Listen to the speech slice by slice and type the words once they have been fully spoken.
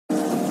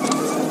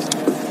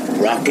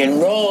Rock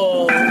and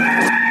roll.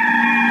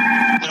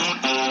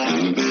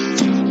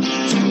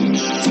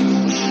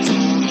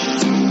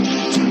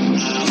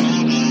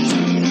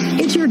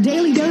 It's your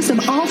daily dose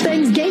of all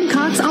things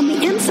Gamecocks on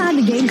the Inside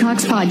the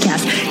Gamecocks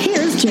podcast.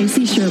 Here's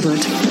J.C.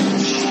 Sherbert.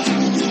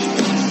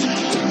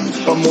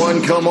 Come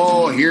one, come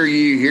all, hear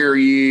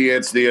ye.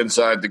 It's the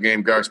Inside the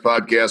Gamecocks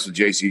podcast with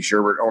J.C.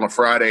 Sherbert on a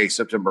Friday,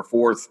 September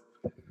 4th.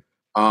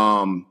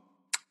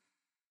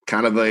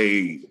 Kind of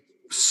a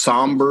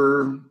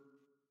somber,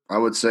 I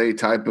would say,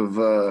 type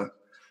of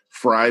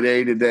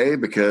Friday today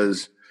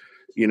because,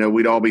 you know,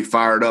 we'd all be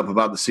fired up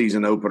about the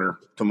season opener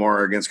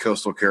tomorrow against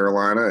Coastal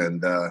Carolina,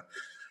 and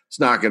it's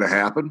not going to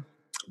happen.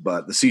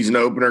 But the season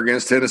opener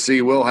against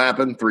Tennessee will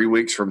happen 3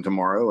 weeks from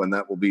tomorrow, and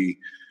that will be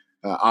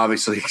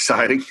obviously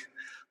exciting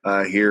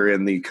here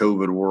in the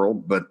COVID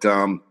world. But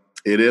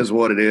it is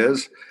what it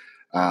is.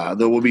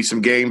 There will be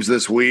some games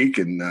this week,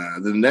 and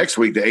the next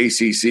week the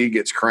ACC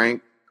gets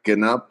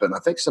cranking up, and I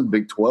think some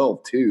Big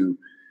 12 too.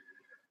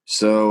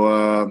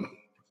 So,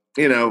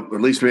 you know,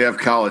 at least we have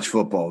college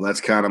football.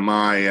 That's kind of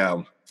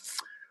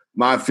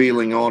my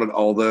feeling on it,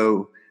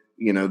 although,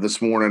 you know,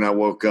 this morning I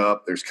woke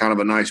up, there's kind of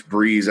a nice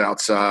breeze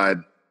outside,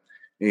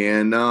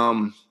 and,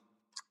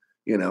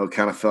 you know, it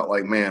kind of felt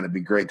like, man, it'd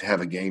be great to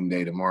have a game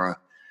day tomorrow.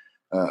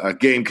 A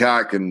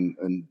Gamecock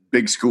and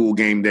big school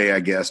game day, I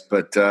guess.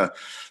 But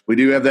we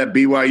do have that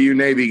BYU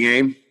Navy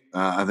game,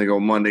 I think,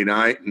 on Monday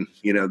night. And,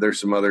 you know,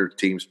 there's some other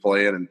teams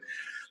playing. And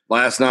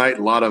last night,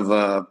 a lot of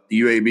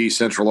UAB,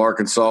 Central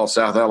Arkansas,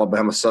 South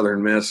Alabama,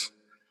 Southern Miss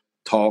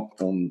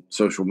talk on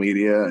social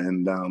media.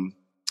 And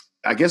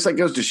I guess that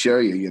goes to show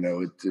you, you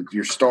know,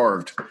 you're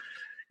starved.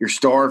 You're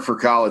starved for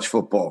college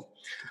football.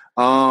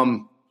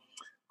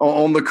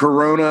 On the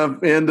corona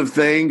end of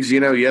things, you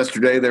know,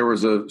 yesterday there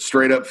was a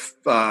straight up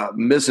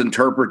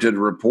misinterpreted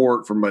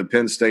report from a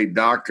Penn State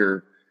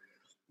doctor.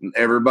 And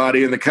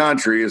everybody in the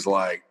country is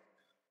like,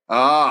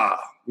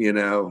 you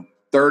know,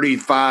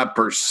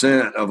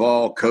 35% of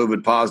all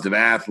COVID positive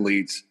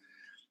athletes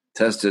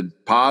tested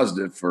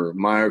positive for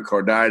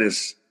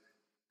myocarditis,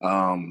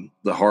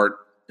 the heart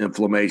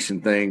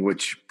inflammation thing,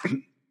 which,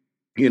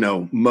 you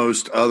know,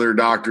 most other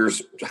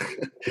doctors,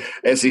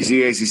 SEC,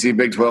 ACC,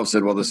 Big 12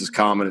 said, well, this is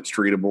common. It's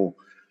treatable.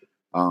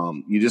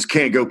 You just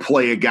can't go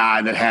play a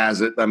guy that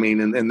has it. I mean,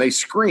 and they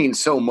screen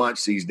so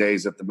much these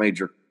days at the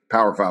major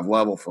Power 5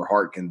 level for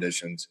heart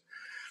conditions.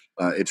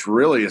 It's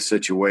really a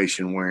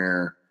situation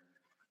where,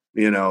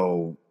 you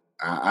know,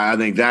 I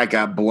think that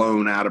got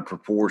blown out of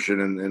proportion.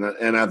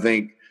 And I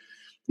think,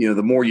 you know,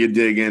 the more you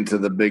dig into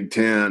the Big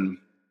Ten,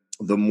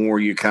 the more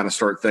you kind of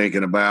start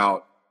thinking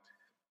about,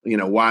 you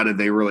know, why did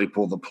they really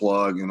pull the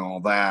plug and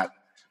all that?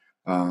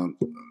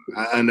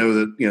 I know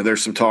that, you know,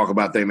 there's some talk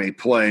about they may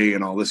play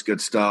and all this good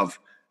stuff.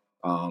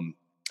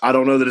 I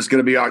don't know that it's going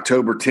to be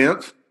October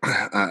 10th.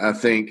 I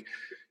think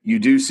you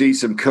do see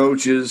some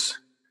coaches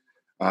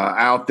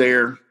out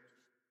there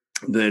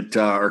that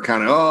are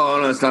kind of,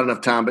 no, it's not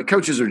enough time. But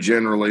coaches are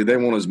generally, they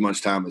want as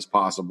much time as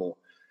possible.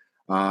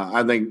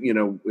 I think, you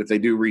know, if they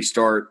do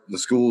restart, the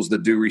schools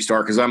that do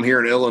restart, because I'm here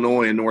in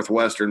Illinois and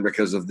Northwestern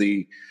because of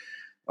the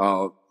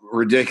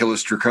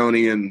ridiculous,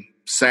 draconian,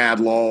 sad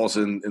laws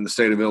in the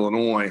state of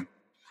Illinois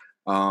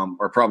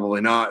are probably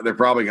not. They're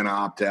probably going to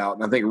opt out.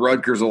 And I think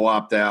Rutgers will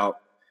opt out,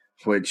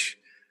 which,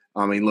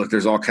 I mean, look,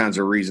 there's all kinds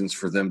of reasons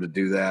for them to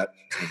do that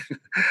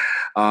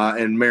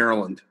in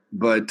Maryland.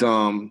 But,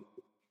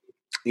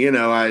 you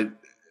know,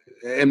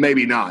 and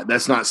maybe not.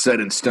 That's not set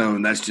in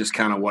stone. That's just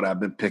kind of what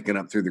I've been picking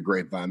up through the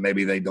grapevine.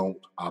 Maybe they don't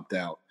opt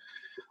out.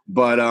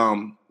 But,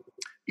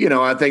 you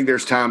know, I think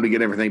there's time to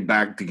get everything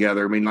back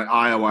together. I mean, like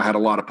Iowa had a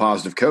lot of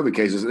positive COVID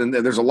cases, and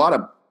there's a lot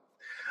of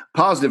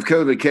positive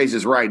COVID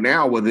cases right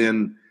now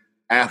within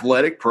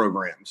athletic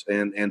programs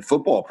and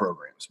football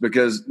programs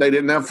because they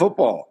didn't have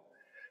football.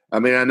 I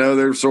mean, I know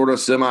they're sort of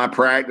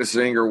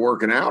semi-practicing or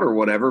working out or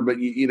whatever, but,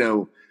 you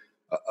know,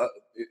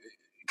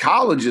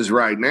 colleges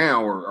right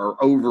now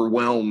are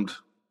overwhelmed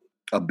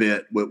a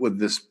bit with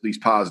these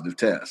positive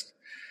tests.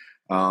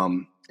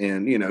 And,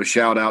 you know,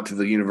 shout out to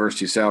the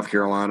University of South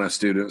Carolina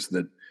students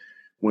that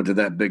went to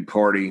that big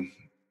party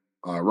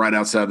right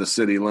outside the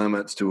city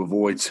limits to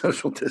avoid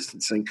social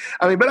distancing.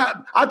 I mean,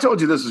 but I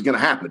told you this was going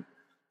to happen.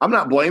 I'm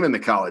not blaming the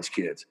college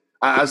kids.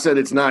 I said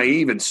it's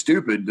naive and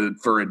stupid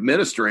for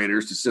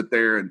administrators to sit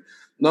there and,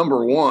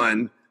 number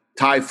one,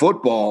 tie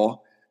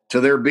football to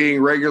their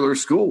being regular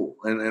school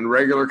and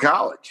regular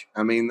college.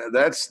 I mean,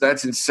 that's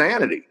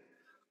insanity,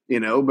 you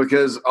know,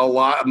 because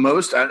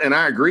and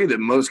I agree that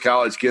most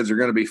college kids are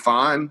going to be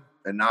fine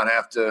and not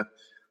have to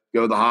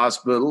go to the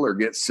hospital or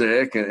get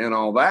sick and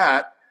all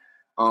that.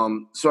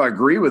 So I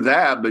agree with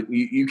that, but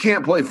you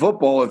can't play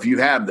football if you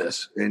have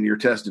this and you're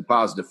tested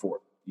positive for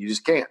it. You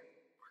just can't.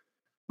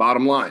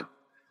 Bottom line.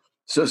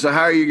 So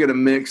how are you going to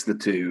mix the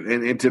two?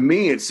 And to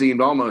me, it seemed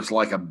almost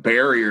like a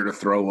barrier to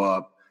throw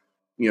up,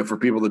 you know, for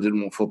people that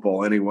didn't want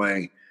football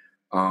anyway.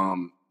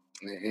 And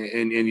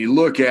you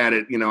look at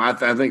it, you know, I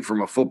think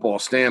from a football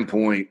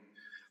standpoint,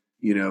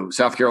 you know,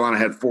 South Carolina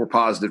had 4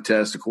 positive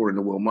tests according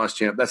to Will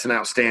Muschamp. That's an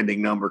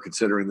outstanding number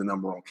considering the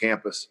number on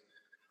campus.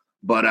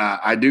 But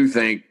I do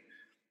think,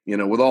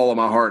 with all of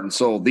my heart and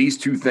soul, these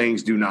two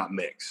things do not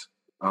mix.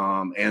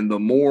 And the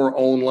more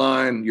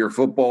online your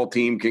football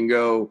team can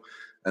go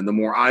and the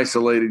more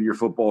isolated your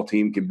football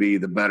team can be,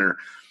 the better.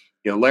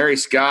 Larry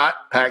Scott,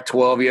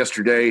 Pac-12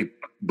 yesterday,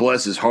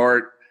 bless his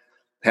heart,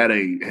 had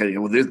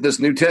this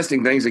new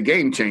testing thing's a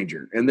game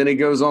changer. And then he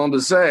goes on to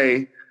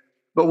say,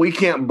 but we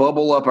can't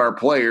bubble up our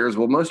players.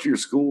 Well, most of your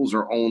schools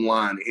are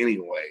online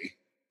anyway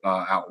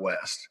out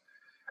west.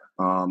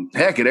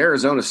 Heck, at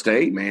Arizona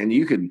State, man,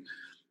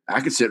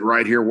 I could sit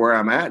right here where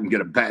I'm at and get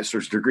a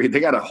bachelor's degree.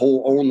 They got a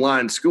whole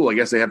online school. I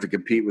guess they have to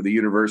compete with the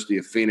University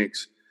of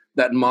Phoenix,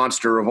 that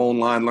monster of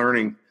online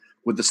learning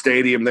with the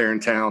stadium there in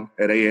town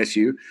at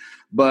ASU.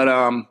 But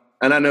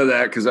and I know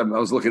that because I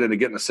was looking into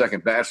getting a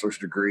second bachelor's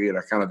degree, and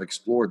I kind of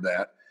explored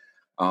that,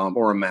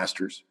 or a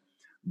master's.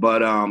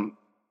 But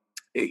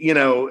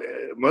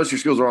most of your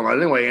schools are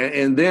online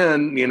anyway. And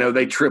then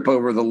they trip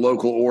over the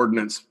local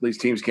ordinance. These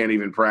teams can't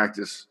even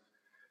practice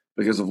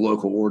because of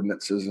local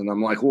ordinances. And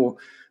I'm like, well,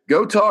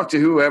 go talk to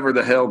whoever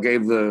the hell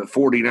gave the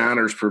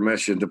 49ers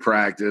permission to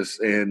practice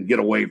and get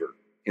a waiver,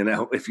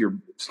 if you're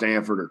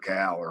Stanford or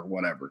Cal or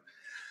whatever.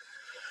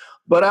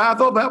 But I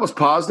thought that was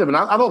positive, and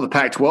I thought the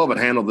Pac-12 had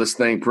handled this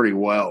thing pretty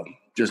well,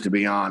 just to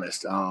be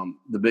honest.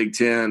 The Big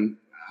Ten,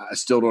 I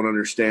still don't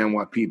understand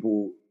why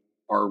people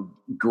are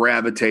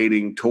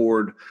gravitating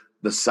toward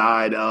the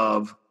side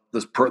of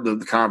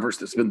the conference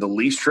that's been the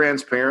least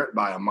transparent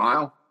by a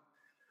mile.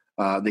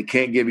 They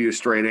can't give you a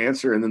straight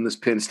answer. And then this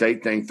Penn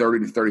State thing,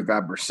 30 to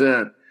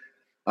 35%,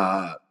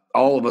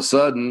 all of a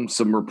sudden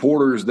some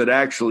reporters that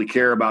actually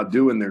care about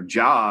doing their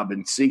job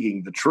and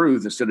seeking the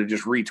truth instead of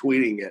just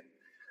retweeting it,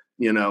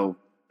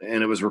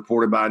 and it was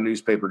reported by a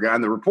newspaper guy.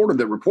 And the reporter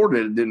that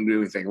reported it didn't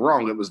do anything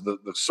wrong. It was the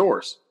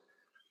source.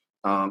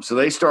 So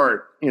they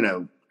start,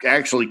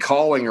 actually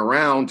calling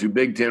around to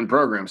Big Ten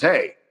programs.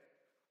 Hey,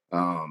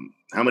 how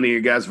many of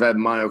you guys have had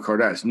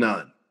myocarditis?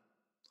 None.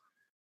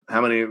 How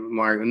many?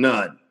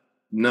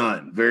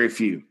 None. Very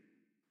few.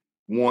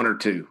 One or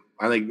two.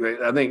 I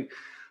think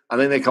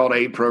they called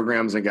 8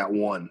 programs and got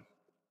 1.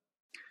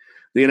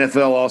 The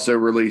NFL also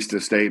released a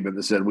statement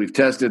that said, we've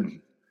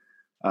tested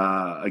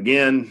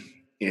again,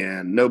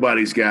 and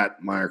nobody's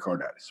got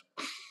myocarditis.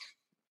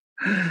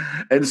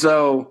 And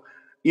so,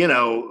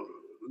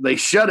 they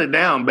shut it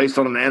down based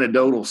on an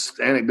anecdotal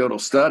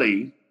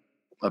study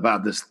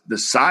about this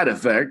side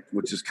effect,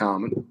 which is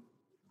common.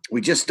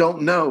 We just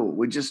don't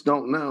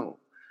know.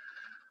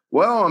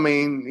 Well, I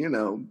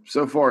mean,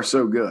 so far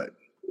so good.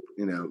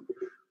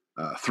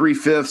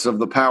 3/5 of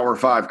the Power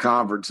 5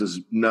 conferences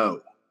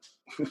no.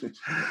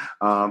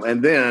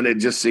 And then it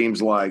just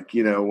seems like,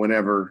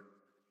 whenever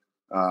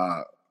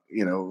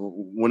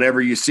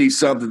you see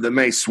something that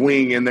may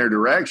swing in their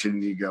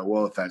direction, you go,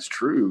 well, if that's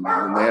true,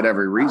 and they had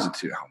every reason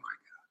to. Oh my God.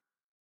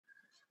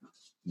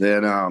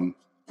 Then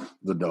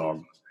the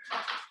dog.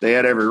 They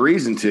had every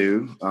reason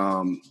to.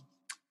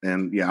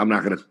 And yeah, I'm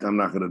not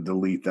gonna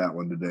delete that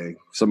one today.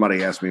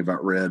 Somebody asked me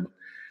about Red.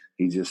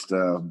 He just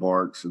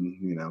barks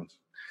and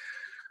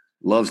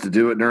loves to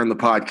do it during the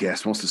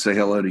podcast. Wants to say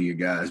hello to you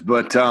guys,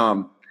 but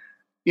and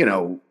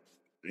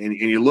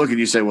you look and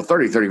you say, well,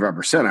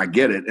 35%, I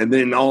get it, and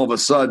then all of a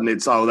sudden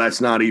it's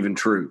that's not even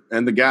true.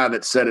 And the guy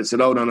that said it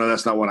said, oh no,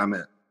 that's not what I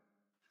meant.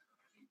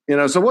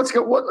 So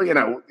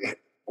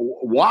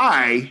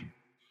why?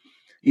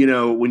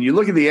 When you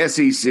look at the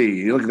SEC,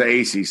 you look at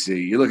the ACC,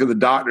 you look at the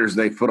doctors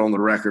they put on the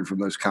record from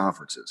those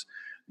conferences.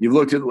 You've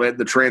looked at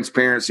the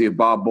transparency of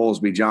Bob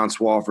Bowlesby, John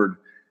Swofford,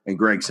 and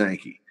Greg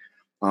Sankey.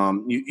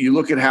 You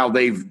look at how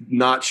they've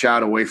not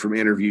shied away from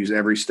interviews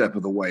every step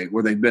of the way,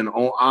 where they've been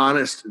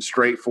honest and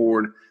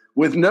straightforward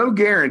with no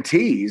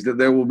guarantees that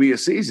there will be a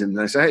season.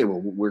 They say, hey,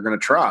 well, we're going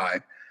to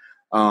try.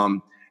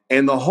 And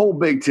the whole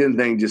Big Ten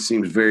thing just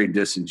seems very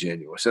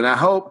disingenuous. And I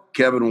hope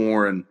Kevin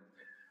Warren,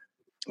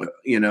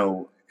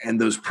 and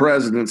those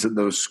presidents at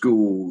those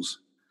schools,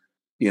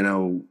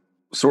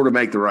 sort of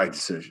make the right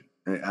decision.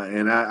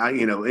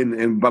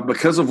 But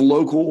because of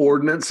local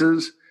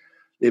ordinances,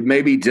 it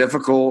may be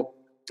difficult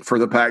for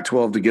the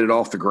Pac-12 to get it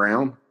off the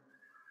ground.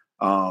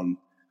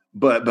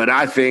 But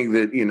I think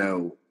that,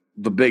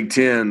 the Big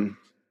Ten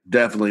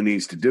definitely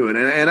needs to do it.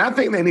 And I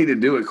think they need to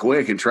do it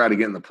quick and try to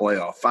get in the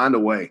playoff. Find a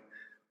way.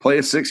 Play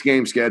a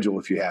 6-game schedule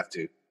if you have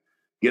to.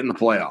 Get in the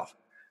playoff.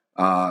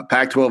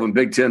 Pac-12 and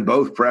Big Ten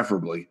both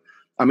preferably.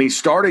 I mean,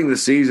 starting the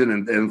season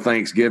and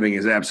Thanksgiving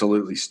is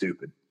absolutely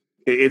stupid.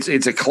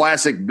 It's a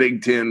classic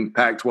Big Ten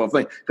Pac-12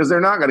 thing because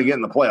they're not going to get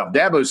in the playoff.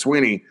 Dabo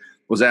Swinney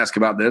was asked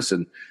about this,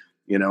 and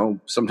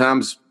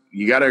sometimes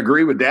you got to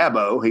agree with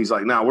Dabo. He's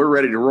like, "No, we're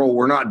ready to roll.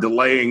 We're not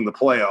delaying the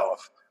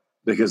playoff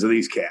because of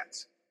these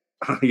cats."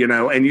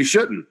 And you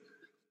shouldn't.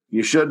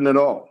 You shouldn't at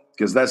all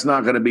because that's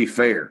not going to be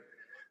fair.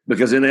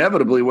 Because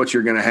inevitably, what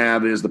you're going to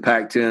have is the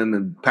Pac-10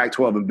 and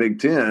Pac-12 and Big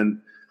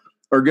Ten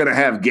are going to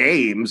have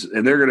games,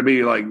 and they're going to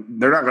be like,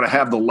 they're not going to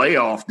have the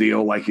layoff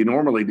deal like you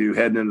normally do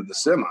heading into the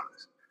semis,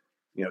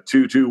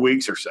 2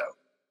 weeks or so.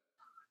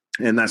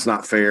 And that's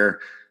not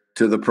fair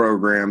to the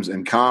programs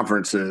and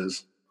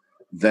conferences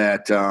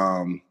that,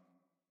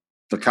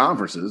 the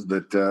conferences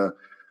that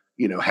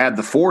had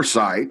the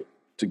foresight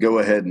to go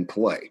ahead and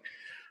play.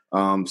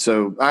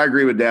 So I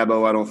agree with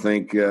Dabo. I don't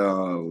think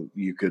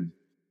you can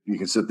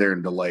sit there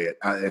and delay it.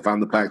 If I'm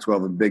the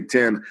Pac-12 and Big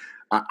Ten,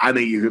 I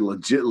think you could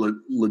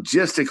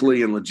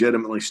logistically and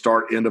legitimately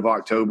start end of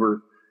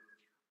October,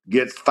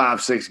 get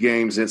 5-6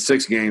 games. And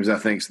 6 games, I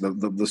think, is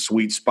the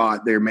sweet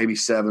spot there, maybe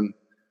 7.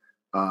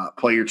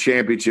 Play your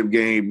championship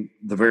game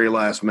the very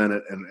last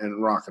minute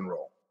and rock and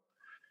roll.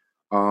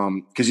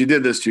 Because you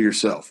did this to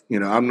yourself.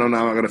 I'm not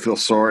going to feel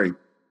sorry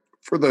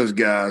for those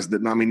guys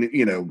that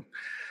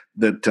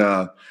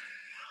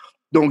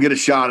don't get a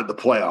shot at the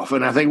playoff.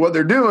 And I think what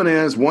they're doing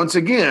is, once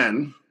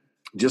again,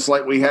 just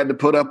like we had to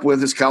put up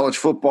with as college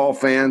football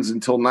fans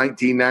until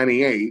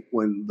 1998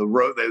 when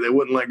they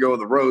wouldn't let go of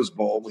the Rose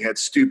Bowl. We had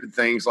stupid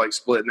things like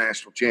split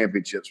national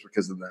championships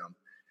because of them.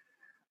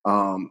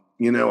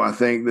 I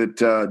think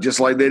that just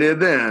like they did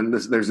then,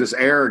 there's this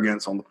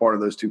arrogance on the part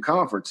of those two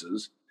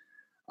conferences.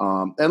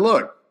 And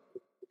look,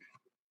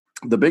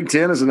 the Big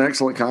Ten is an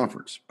excellent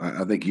conference.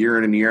 I think year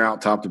in and year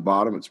out, top to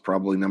bottom, it's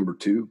probably number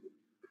 2.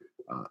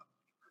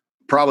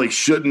 Probably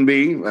shouldn't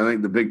be. I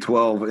think the Big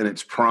 12 in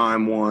its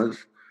prime was.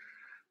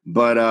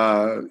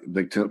 But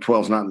Big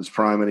 12 is not in its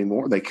prime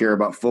anymore. They care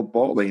about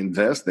football. They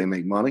invest. They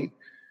make money.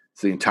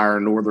 It's the entire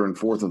northern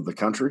fourth of the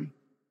country.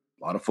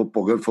 A lot of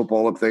football, good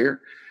football up there.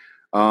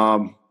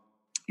 I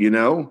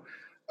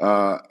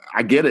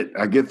get it.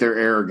 I get their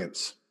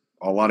arrogance.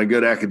 A lot of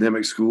good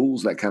academic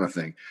schools, that kind of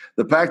thing.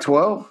 The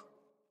Pac-12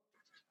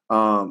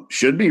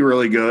 should be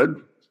really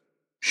good.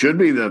 Should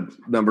be the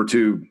number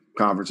 2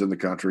 conference in the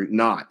country.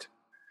 Not.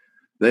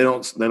 They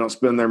don't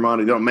spend their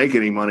money. They don't make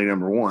any money,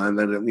 number one.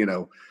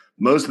 Then,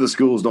 most of the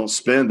schools don't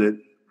spend it,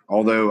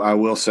 although I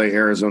will say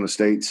Arizona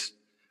State's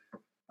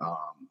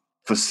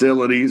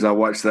facilities, I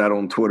watched that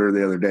on Twitter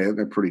the other day.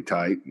 They're pretty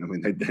tight. I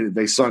mean,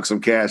 they sunk some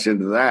cash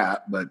into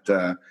that. But,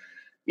 I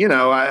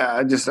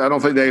don't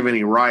think they have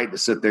any right to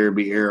sit there and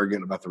be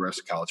arrogant about the rest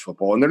of college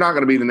football. And they're not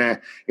going to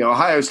be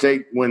Ohio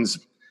State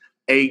wins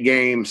 8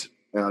 games,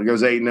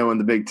 goes 8-0 in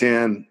the Big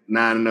Ten,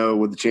 9-0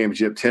 with the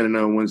championship,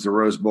 10-0 wins the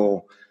Rose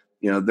Bowl.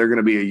 They're going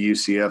to be a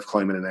UCF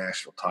claiming a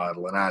national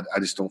title. And I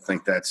just don't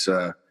think that's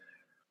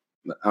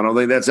I don't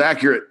think that's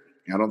accurate.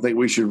 I don't think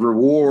we should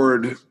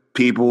reward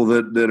people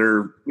that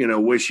are,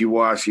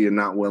 wishy-washy and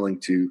not willing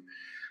to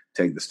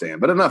take the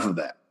stand. But enough of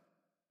that.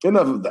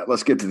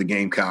 Let's get to the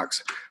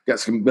Gamecocks.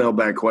 Got some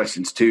mailbag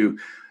questions too.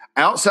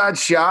 Outside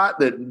shot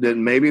that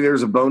maybe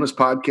there's a bonus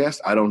podcast.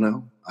 I don't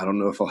know. I don't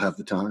know if I'll have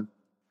the time.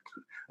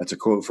 That's a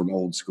quote from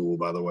Old School,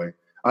 by the way.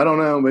 I don't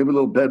know. Maybe a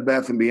little Bed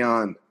Bath &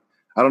 Beyond.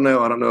 I don't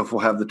know. I don't know if we'll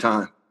have the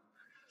time.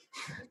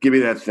 Give me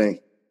that thing.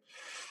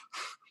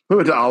 We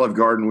went to Olive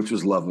Garden, which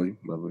was lovely.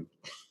 Lovely.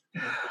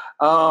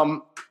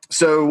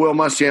 So Will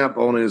Muschamp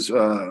on his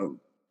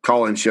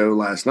call-in show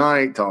last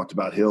night talked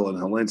about Hill and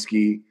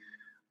Hilinski,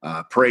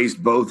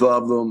 praised both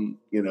of them,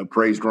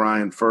 praised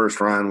Ryan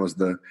first. Ryan was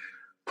the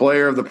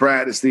player of the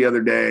practice the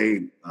other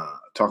day,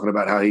 talking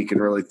about how he can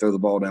really throw the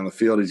ball down the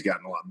field. He's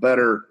gotten a lot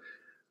better.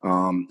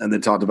 And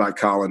then talked about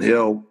Colin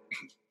Hill.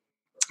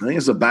 I think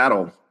it's a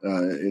battle.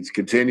 It's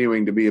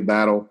continuing to be a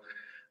battle.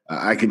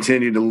 I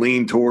continue to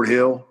lean toward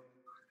Hill.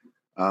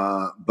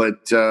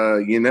 But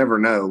you never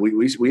know.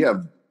 We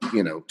have,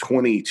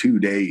 22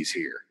 days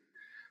here.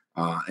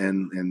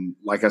 And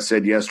like I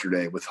said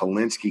yesterday, with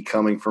Hilinski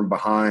coming from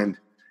behind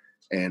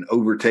and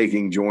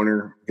overtaking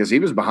Joyner, because he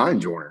was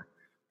behind Joyner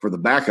for the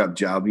backup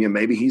job,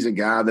 maybe he's a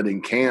guy that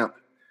in camp,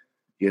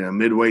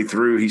 midway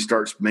through, he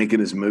starts making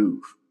his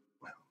move.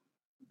 Well,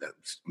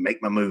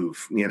 make my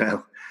move,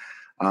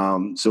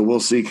 So we'll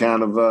see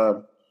kind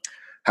of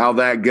how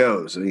that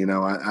goes.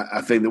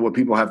 I think that what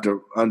people have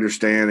to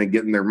understand and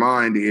get in their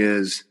mind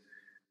is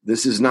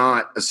this is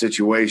not a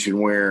situation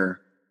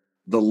where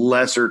the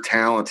lesser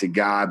talented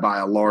guy by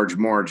a large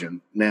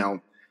margin.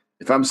 Now,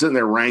 if I'm sitting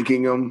there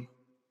ranking them,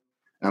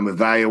 I'm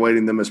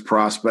evaluating them as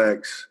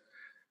prospects,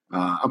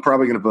 I'm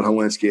probably going to put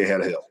Hilinski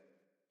ahead of Hill,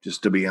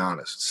 just to be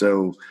honest.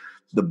 So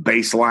the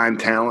baseline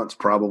talent's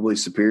probably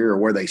superior, or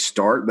where they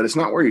start, but it's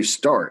not where you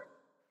start.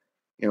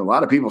 A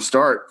lot of people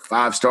start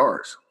 5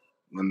 stars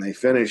when they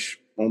finish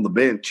on the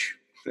bench,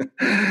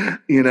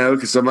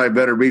 because somebody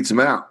better beats them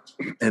out.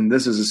 And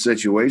this is a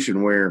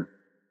situation where,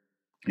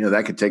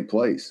 that could take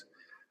place.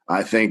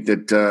 I think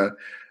that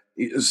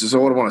so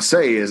what I want to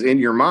say is, in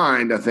your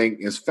mind, I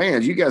think as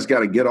fans, you guys got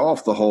to get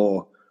off the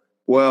whole,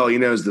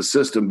 is the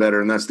system better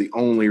and that's the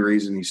only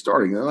reason he's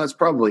starting? That's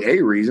probably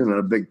a reason and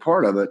a big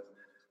part of it.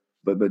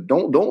 But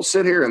don't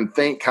sit here and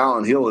think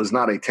Colin Hill is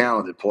not a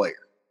talented player.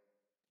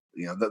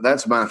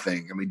 That's my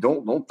thing. I mean,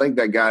 don't think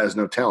that guy has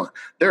no talent.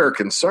 There are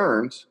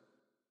concerns.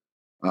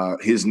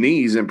 His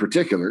knees in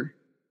particular,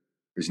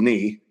 his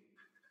knee.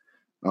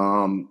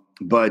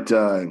 But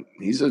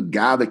he's a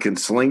guy that can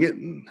sling it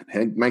and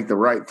make the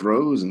right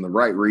throws and the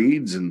right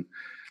reads. And,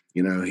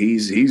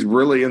 he's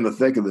really in the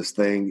thick of this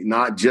thing,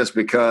 not just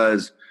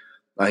because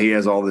he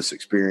has all this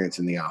experience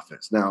in the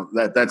offense. Now,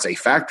 that's a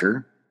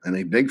factor and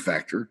a big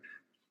factor.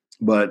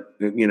 But,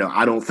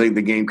 I don't think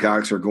the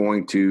Gamecocks are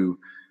going to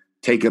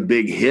take a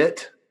big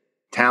hit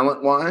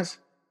talent-wise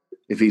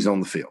if he's on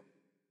the field.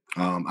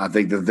 I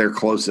think that they're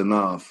close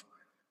enough,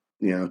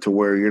 to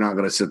where you're not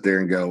going to sit there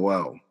and go,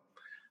 well,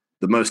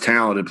 the most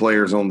talented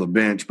players on the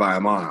bench by a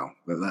mile.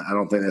 But I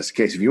don't think that's the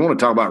case. If you want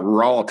to talk about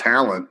raw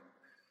talent,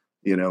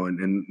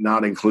 and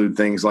not include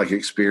things like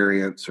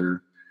experience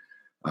or,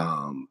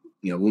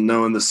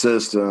 knowing the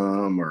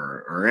system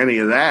or any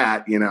of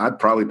that, I'd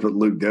probably put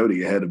Luke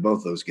Doty ahead of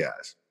both those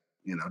guys,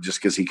 just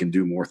because he can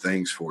do more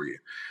things for you.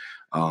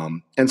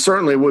 And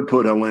certainly would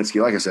put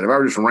Hilinski, like I said, if I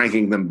were just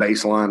ranking them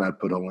baseline, I'd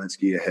put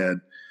Hilinski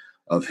ahead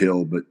of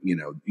Hill. But,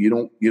 you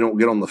don't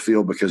get on the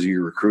field because of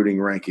your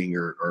recruiting ranking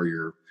or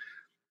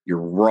your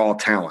raw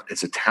talent.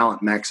 It's a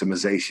talent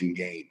maximization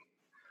game.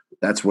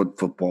 That's what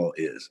football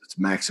is. It's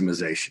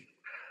maximization.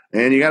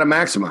 And you got to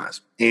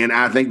maximize. And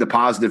I think the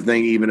positive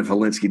thing, even if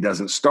Hilinski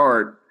doesn't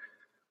start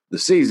the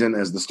season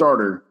as the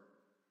starter,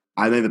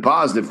 I think the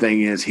positive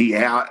thing is he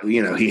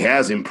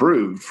has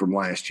improved from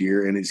last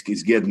year and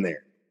he's getting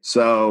there.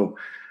 So,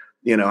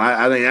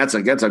 I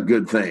think that's a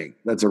good thing.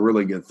 That's a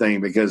really good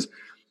thing because,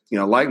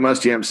 like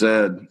Muschamp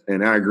said,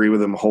 and I agree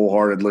with him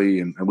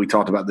wholeheartedly, and we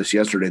talked about this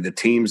yesterday, the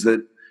teams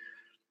that,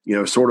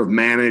 sort of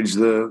manage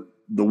the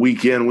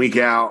week in, week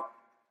out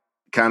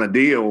kind of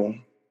deal,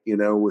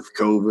 with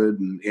COVID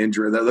and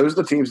injury, those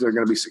are the teams that are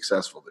going to be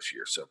successful this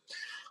year. So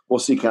we'll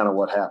see kind of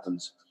what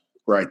happens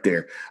right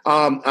there.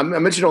 I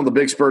mentioned on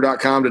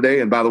thebigspur.com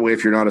today, and by the way,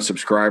 if you're not a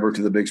subscriber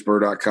to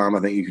thebigspur.com, I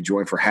think you can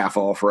join for half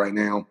off right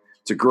now.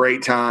 It's a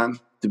great time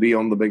to be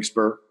on the Big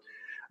Spur.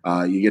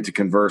 You get to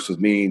converse with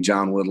me,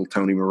 John Little,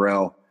 Tony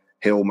Morrell,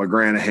 Hale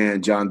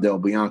McGranahan, John Del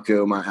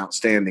Bianco, my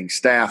outstanding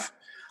staff.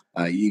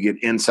 You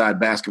get inside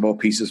basketball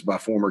pieces by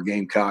former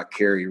Gamecock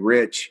Kerry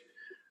Rich,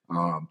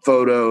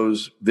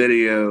 photos,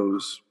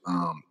 videos,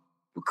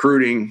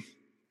 recruiting,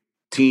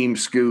 team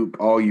scoop,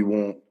 all you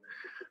want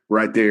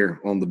right there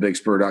on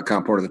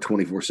thebigspur.com, part of the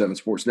 24/7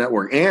 Sports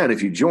Network. And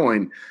if you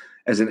join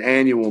as an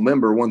annual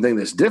member, one thing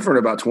that's different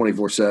about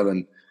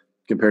 24/7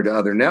 compared to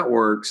other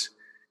networks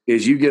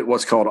is you get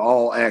what's called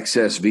All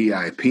Access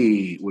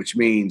VIP, which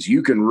means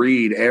you can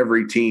read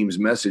every team's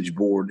message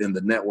board in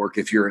the network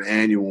if you're an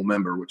annual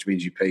member, which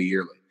means you pay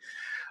yearly.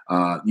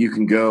 You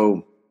can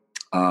go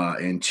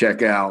and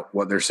check out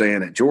what they're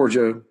saying at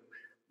Georgia,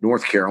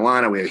 North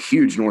Carolina. We have a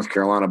huge North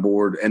Carolina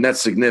board, and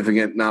that's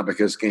significant not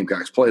because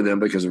Gamecocks play them,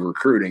 because of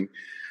recruiting.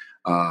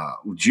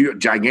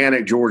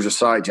 Gigantic Georgia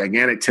site,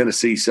 gigantic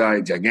Tennessee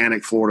site,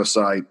 gigantic Florida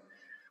site,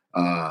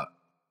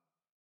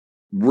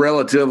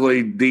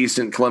 relatively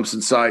decent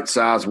Clemson site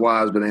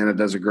size-wise. Banana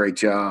does a great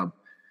job.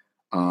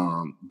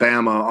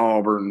 Bama,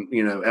 Auburn,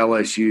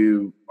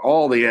 LSU,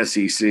 all the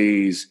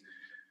SECs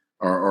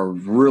are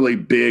really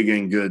big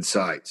and good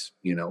sites.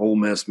 Ole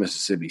Miss,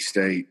 Mississippi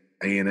State,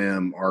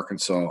 A&M,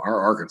 Arkansas. Our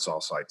Arkansas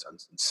site's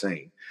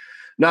insane.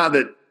 Not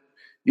that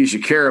you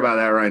should care about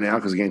that right now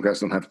because the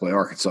Gamecocks don't have to play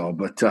Arkansas.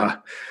 But,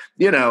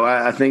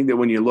 I think that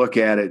when you look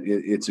at it,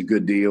 it's a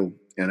good deal,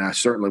 and I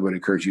certainly would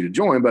encourage you to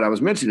join. But I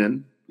was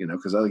mentioning,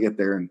 because I'll get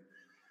there and,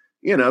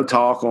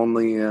 talk on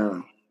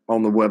the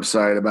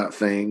website about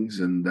things.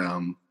 And,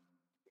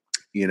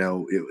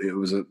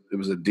 it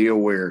was a deal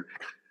where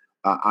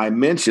I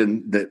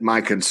mentioned that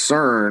my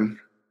concern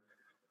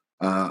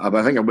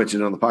I think I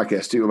mentioned on the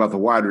podcast too about the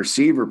wide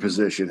receiver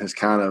position has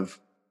kind of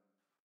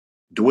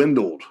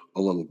dwindled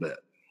a little bit.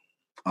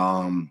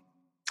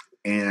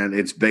 And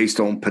it's based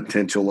on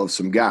potential of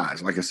some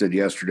guys. Like I said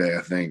yesterday,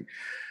 I think,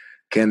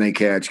 can they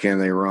catch, can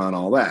they run,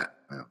 all that.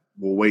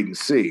 We'll wait and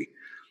see.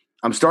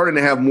 I'm starting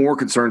to have more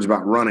concerns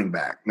about running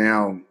back.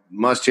 Now,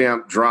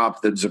 Muschamp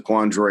dropped that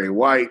Zaquandre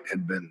White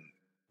had been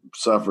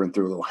suffering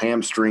through a little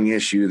hamstring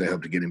issue. They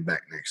hope to get him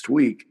back next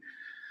week.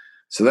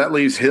 So that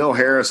leaves Hill,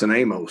 Harris, and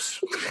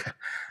Amos.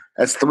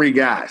 That's three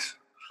guys.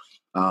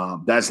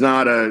 That's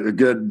not a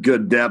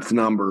good depth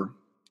number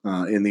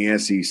in the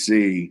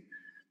SEC.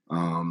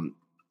 So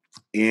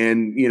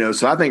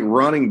I think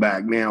running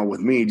back now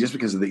with me, just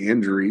because of the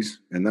injuries,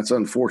 and that's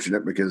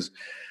unfortunate because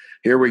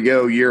here we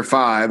go, year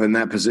 5, and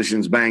that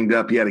position's banged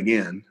up yet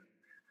again.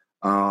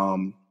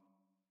 I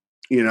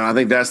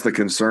think that's the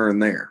concern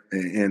there.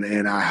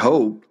 And I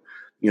hope,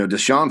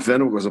 Deshaun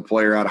Fenwick was a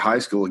player out of high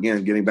school,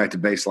 again, getting back to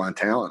baseline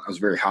talent, I was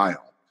very high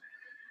on.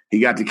 He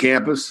got to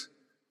campus.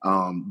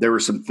 There were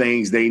some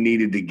things they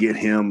needed to get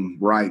him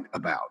right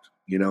about.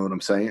 You know what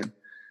I'm saying?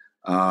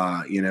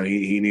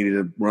 He needed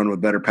to run with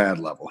better pad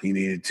level. He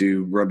needed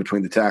to run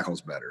between the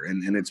tackles better.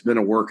 And it's been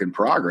a work in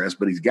progress,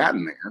 but he's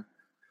gotten there.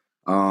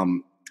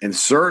 And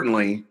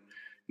certainly,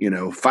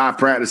 5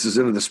 practices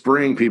into the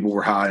spring, people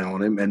were high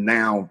on him. And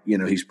now,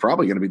 he's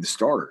probably going to be the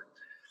starter.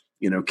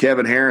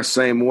 Kevin Harris,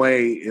 same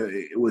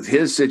way. With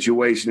his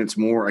situation, it's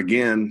more,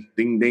 again,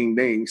 ding, ding,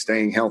 ding,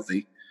 staying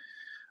healthy.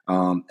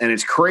 And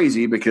it's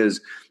crazy because,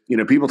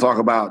 people talk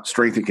about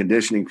strength and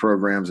conditioning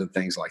programs and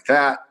things like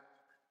that.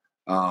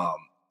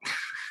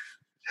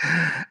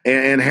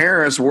 And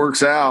Harris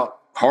works out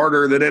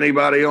harder than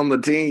anybody on the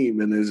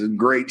team and is in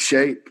great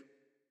shape.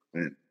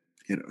 And,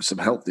 some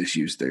health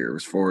issues there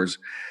as far as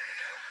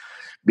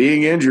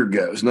being injured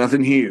goes.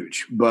 Nothing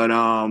huge. But,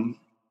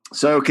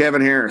 So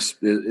Kevin Harris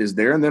is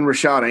there, and then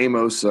Rashad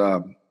Amos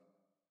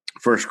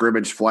first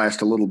scrimmage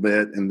flashed a little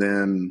bit, and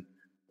then,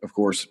 of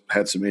course,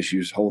 had some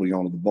issues holding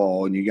on to the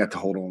ball, and you got to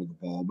hold on to the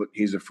ball. But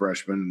he's a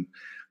freshman.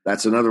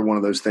 That's another one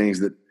of those things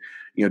that,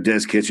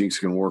 Des Kitchings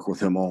can work with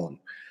him on.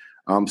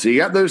 So you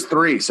got those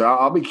three. So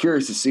I'll be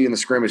curious to see in the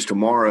scrimmage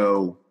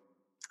tomorrow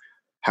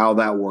how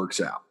that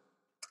works out.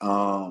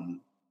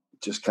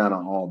 Just kind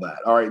of all that.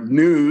 All right,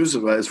 news,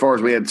 as far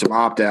as we had some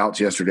opt-outs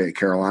yesterday at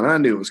Carolina. I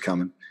knew it was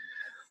coming.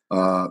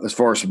 As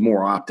far as some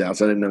more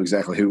opt-outs, I didn't know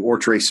exactly who.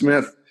 Ortre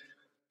Smith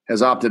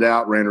has opted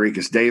out.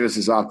 Randricus Davis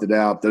has opted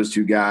out. Those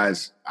two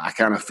guys, I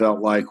kind of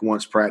felt like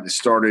once practice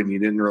started and you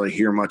didn't really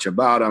hear much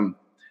about them,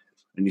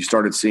 and you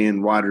started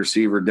seeing wide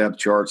receiver depth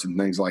charts and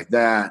things like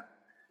that,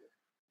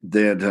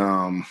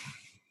 I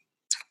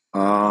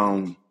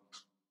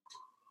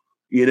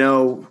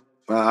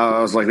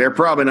was like, they're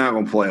probably not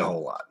going to play a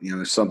whole lot.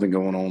 There's something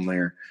going on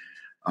there.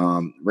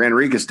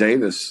 Randricus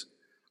Davis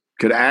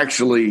could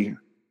actually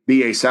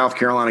be a South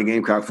Carolina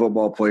Gamecock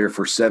football player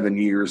for 7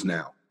 years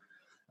now,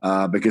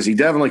 because he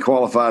definitely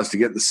qualifies to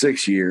get the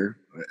 6th year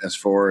as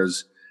far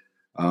as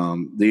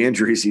the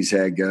injuries he's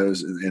had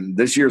goes. And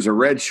this year's a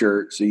red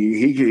shirt, so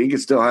he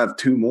could still have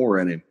 2 more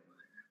in him.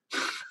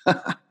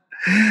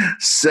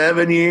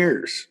 7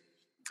 years.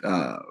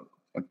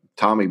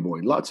 Tommy boy.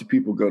 Lots of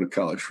people go to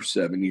college for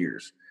 7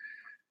 years.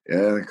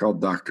 Yeah, they're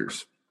called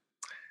doctors.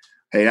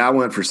 Hey, I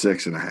went for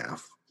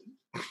 6.5.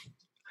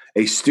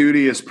 A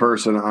studious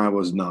person I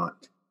was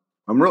not.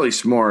 I'm really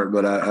smart,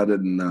 but I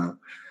didn't,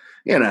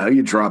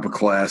 you drop a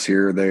class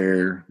here or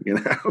there,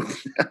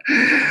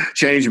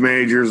 change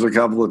majors a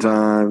couple of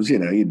times,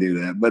 you do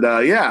that. But,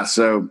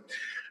 so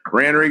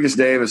Randricus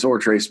Davis,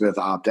 Ortre Smith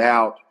opt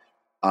out.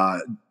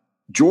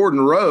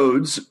 Jordan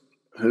Rhodes,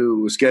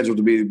 who was scheduled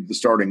to be the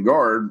starting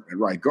guard at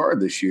right guard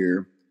this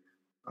year,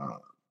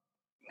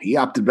 he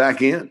opted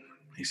back in.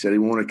 He said he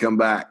wanted to come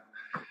back.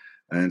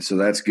 And so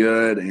that's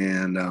good.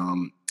 And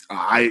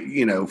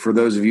for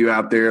those of you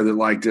out there that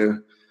like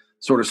to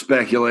sort of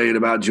speculate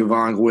about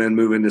Javon Gwynn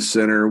moving to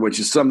center, which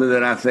is something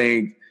that I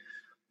think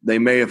they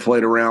may have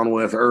played around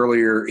with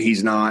earlier.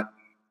 He's not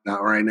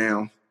right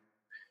now.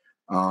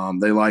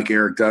 They like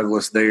Eric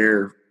Douglas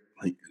there.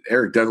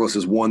 Eric Douglas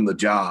has won the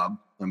job.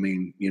 I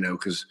mean,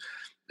 because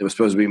it was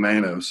supposed to be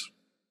Manos.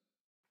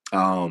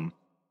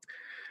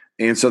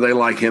 And so they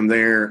like him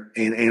there.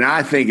 And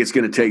I think it's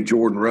going to take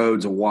Jordan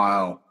Rhodes a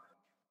while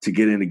to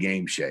get into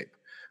game shape.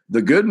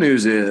 The good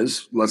news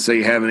is, let's say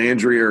you have an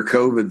injury or a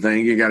COVID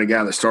thing, you got a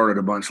guy that started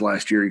a bunch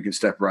last year, you can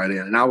step right in.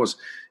 And I was,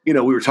 we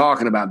were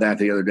talking about that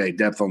the other day,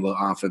 depth on the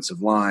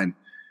offensive line,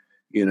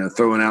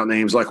 throwing out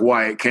names like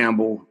Wyatt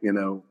Campbell,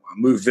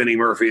 move Vinnie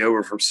Murphy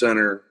over from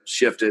center,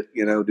 shift it,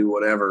 do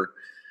whatever.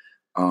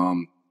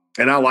 And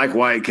I like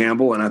Wyatt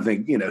Campbell, and I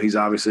think, he's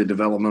obviously a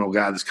developmental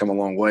guy that's come a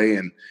long way.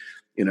 And,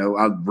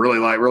 I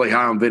really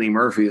high on Vinnie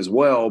Murphy as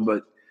well.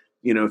 But,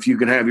 if you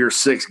can have your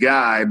 6th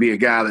guy be a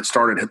guy that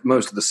started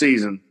most of the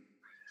season,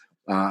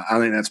 I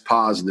think that's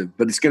positive.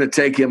 But it's going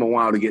to take him a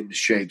while to get into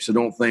shape. So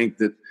don't think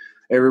that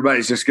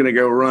everybody's just going to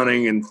go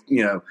running and,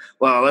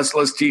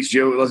 let's teach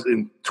Joe.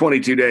 In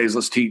 22 days,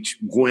 let's teach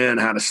Gwynn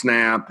how to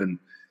snap and,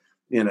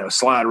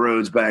 slide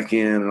Rhodes back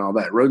in and all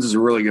that. Rhodes is a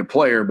really good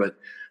player, but,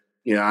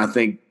 I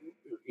think,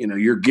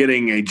 you're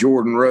getting a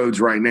Jordan Rhodes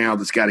right now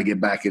that's got to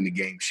get back into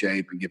game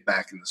shape and get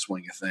back in the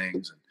swing of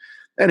things.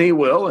 And he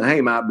will. And,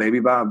 hey, maybe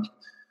by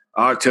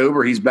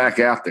October he's back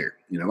out there.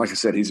 Like I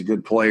said, he's a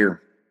good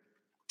player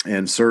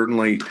and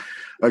certainly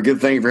a good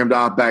thing for him to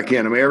opt back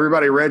in. I mean,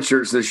 everybody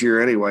redshirts this year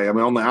anyway. I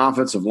mean, on the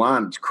offensive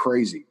line, it's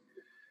crazy.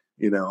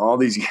 All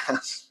these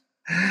guys,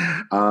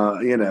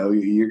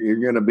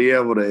 you're going to be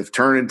able to – if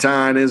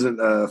Turrentine isn't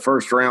a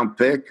first-round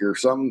pick or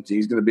something,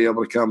 he's going to be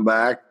able to come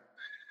back.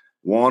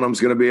 Wanham's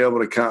going to be able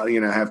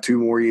to, have 2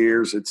 more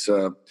years. It's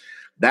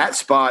that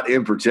spot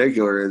in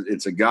particular,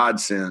 it's a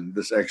godsend,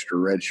 this extra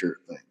redshirt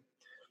thing.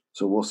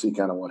 So we'll see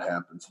kind of what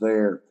happens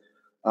there.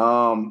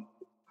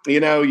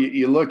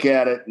 You look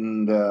at it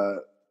and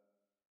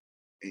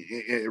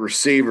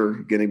receiver,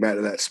 getting back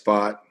to that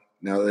spot.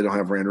 Now they don't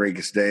have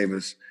Randricus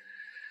Davis.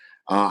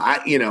 A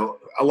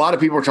lot of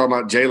people are talking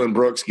about Jalen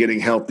Brooks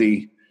getting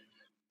healthy,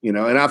 and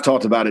I've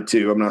talked about it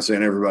too. I'm not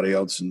saying everybody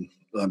else. And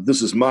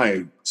this is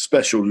my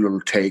special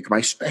little take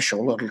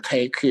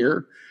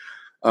here.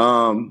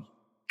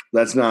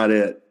 That's not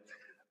it.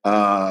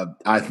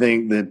 I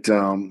think that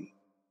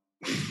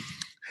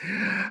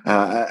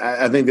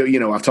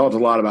I've talked a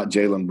lot about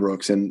Jalen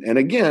Brooks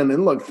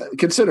and look,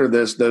 consider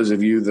this, those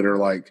of you that are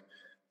like,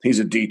 he's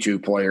a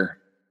D2 player.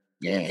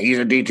 Yeah, he's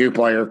a D2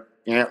 player.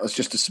 Yeah, let's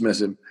just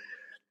dismiss him.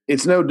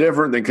 It's no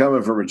different than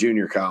coming from a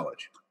junior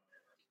college.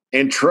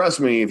 And trust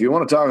me, if you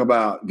want to talk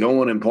about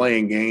going and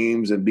playing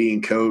games and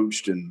being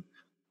coached and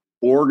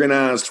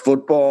organized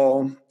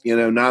football,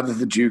 not that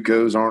the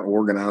JUCOs aren't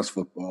organized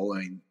football. I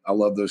mean, I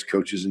love those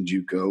coaches in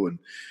JUCO, and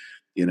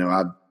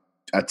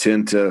I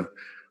tend to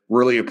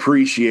really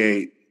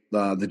appreciate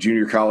the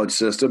junior college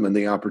system and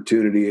the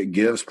opportunity it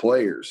gives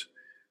players.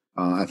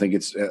 I think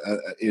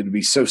it'd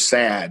be so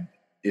sad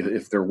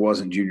if there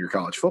wasn't junior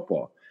college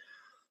football.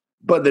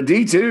 But the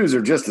D2s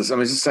are just it's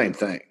the same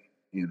thing.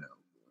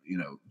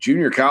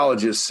 Junior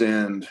colleges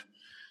send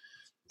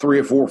 3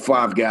 or 4 or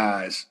 5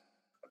 guys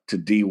to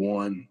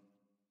D1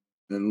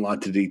 and a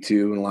lot to D2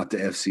 and a lot to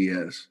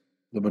FCS.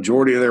 The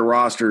majority of their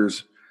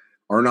rosters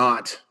are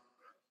not,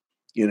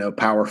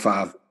 Power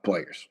 5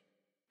 players.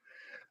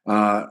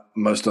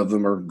 Most of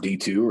them are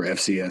D2 or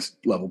FCS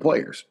level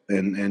players.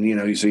 And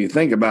so you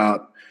think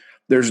about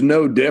there's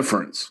no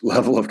difference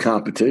level of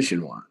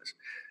competition wise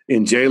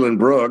in Jalen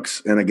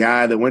Brooks and a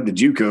guy that went to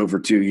JUCO for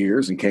 2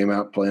 years and came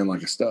out playing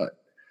like a stud.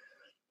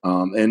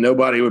 And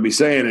nobody would be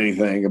saying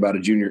anything about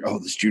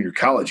this junior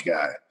college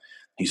guy.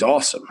 He's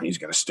awesome. He's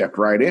going to step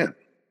right in.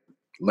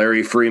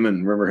 Larry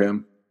Freeman, remember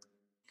him?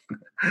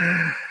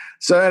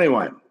 So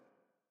anyway,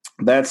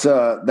 that's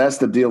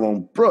the deal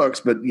on Brooks.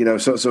 But,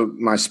 so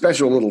my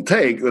special little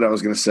take that I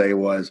was going to say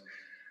was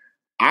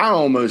I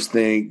almost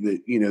think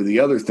that, the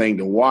other thing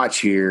to watch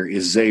here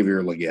is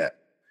Xavier Legette.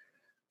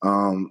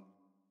 And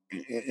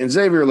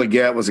Xavier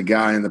Legette was a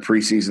guy in the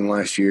preseason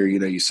last year.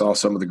 You saw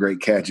some of the great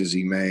catches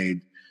he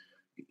made.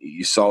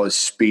 You saw his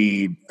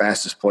speed,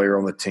 fastest player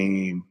on the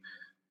team,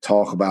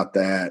 talk about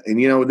that.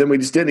 And, then we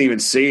just didn't even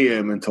see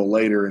him until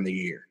later in the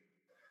year.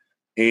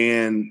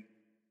 And,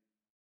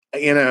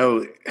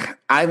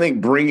 I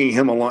think bringing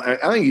him along,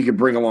 I think you could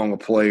bring along a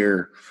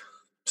player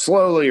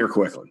slowly or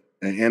quickly.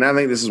 And I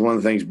think this is one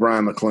of the things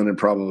Brian McClendon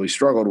probably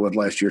struggled with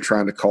last year,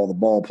 trying to call the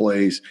ball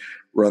plays,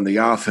 run the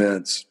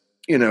offense.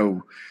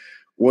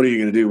 What are you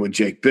going to do when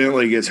Jake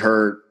Bentley gets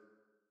hurt?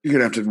 You're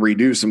going to have to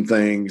redo some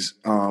things.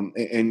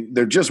 And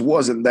there just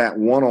wasn't that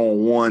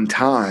one-on-one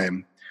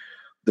time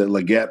that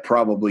Legette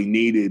probably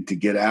needed to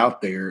get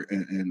out there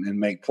and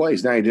make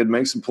plays. Now, he did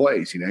make some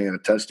plays. He had a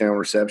touchdown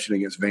reception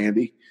against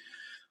Vandy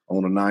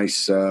on a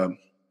nice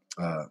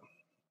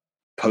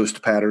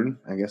post pattern.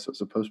 I guess it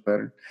was a post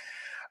pattern.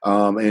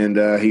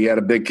 And he had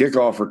a big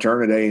kickoff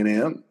return at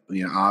A&M.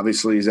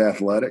 Obviously he's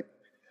athletic.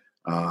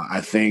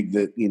 I think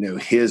that,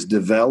 his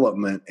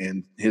development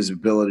and his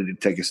ability to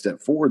take a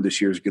step forward this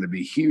year is going to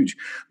be huge,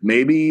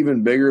 maybe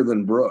even bigger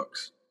than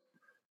Brooks,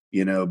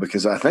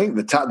 because I think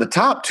the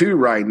top 2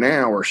 right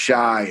now are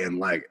Shy and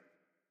Leggett.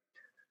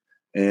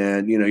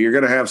 And, you're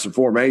going to have some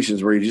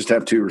formations where you just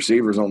have 2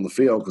 receivers on the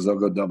field because they'll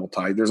go double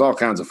tight. There's all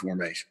kinds of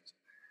formations.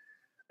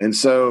 And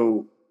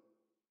so,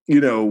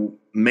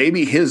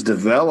 maybe his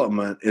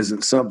development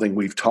isn't something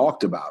we've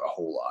talked about a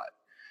whole lot.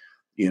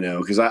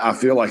 Because I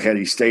feel like had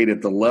he stayed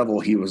at the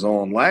level he was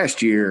on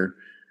last year,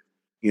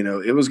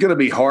 it was going to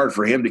be hard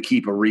for him to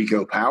keep a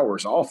Rico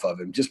Powers off of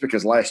him just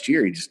because last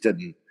year he just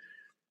didn't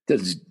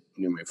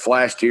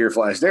flashed here,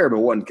 flashed there, but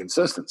wasn't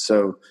consistent.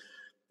 So,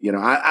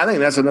 I think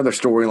that's another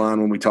storyline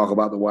when we talk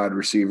about the wide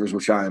receivers,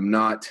 which I am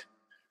not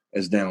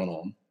as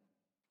down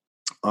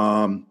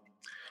on,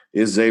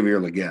 is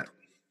Xavier Legette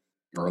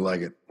or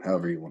Leggett,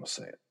 however you want to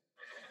say it.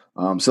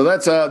 So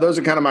that's those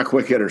are kind of my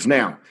quick hitters.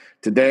 Now,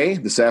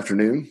 this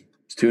afternoon,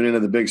 tune into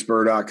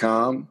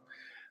thebigspur.com.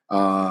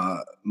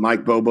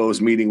 Mike Bobo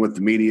is meeting with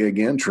the media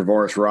again.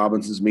 Travaris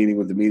Robinson's meeting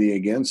with the media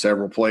again.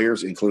 Several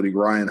players, including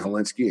Ryan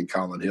Helinski and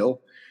Colin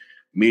Hill,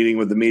 meeting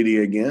with the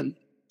media again.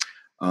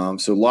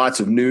 So lots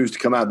of news to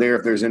come out there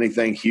if there's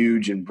anything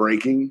huge and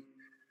breaking.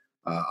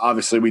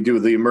 Obviously, we do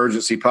the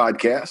emergency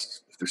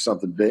podcast if there's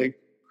something big.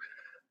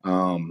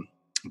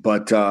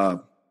 But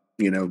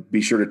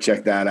be sure to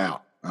check that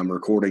out. I'm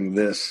recording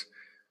this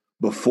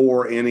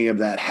before any of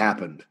that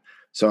happened.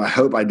 So I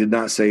hope I did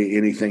not say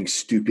anything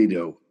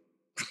stupido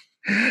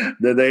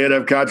that they end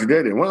up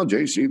contradicting. Well,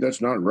 JC,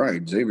 that's not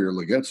right. Xavier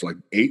Legette's like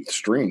 8th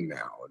string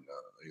now.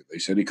 And they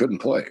said he couldn't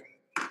play.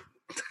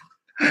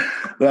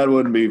 That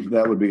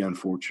would be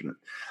unfortunate.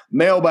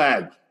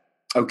 Mailbag.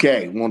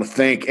 Okay. I want to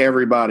thank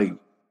everybody.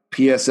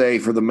 PSA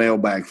for the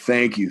mailbag.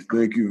 Thank you.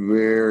 Thank you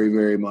very,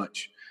 very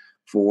much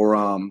for,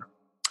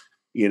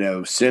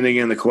 sending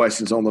in the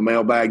questions on the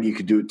mailbag. You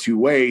can do it 2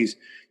 ways.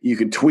 You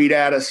can tweet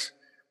at us.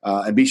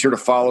 And be sure to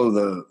follow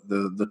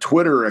the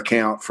Twitter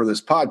account for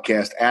this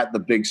podcast at the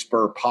Big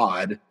Spur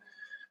Pod,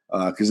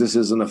 because this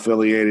is an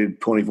affiliated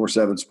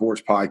 24/7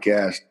 sports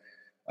podcast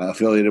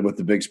affiliated with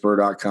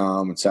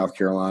thebigspur.com in South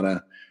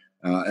Carolina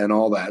and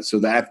all that. So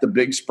that's the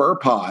Big Spur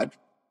Pod.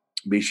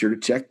 Be sure to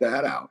check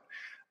that out.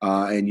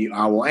 I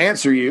will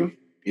answer you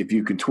if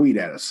you can tweet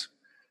at us.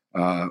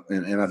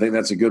 And I think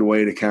that's a good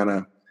way to kind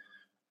of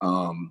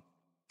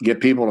get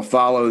people to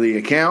follow the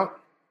account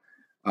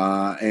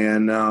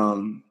and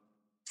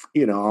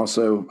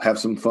also have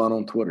some fun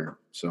on Twitter.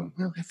 So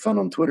have fun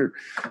on Twitter.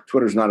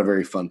 Twitter's not a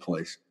very fun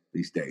place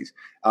these days.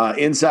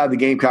 Inside the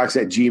Gamecocks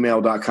at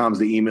gmail.com is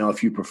the email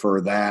if you prefer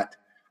that.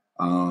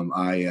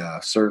 I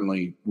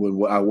certainly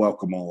I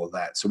welcome all of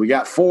that. So we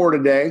got 4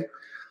 today.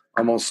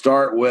 I'm going to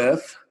start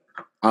with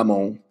I'm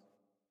on.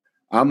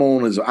 I'm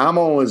on is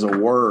a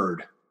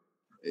word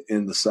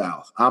in the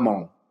South. I'm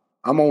on.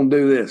 I'm going to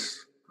do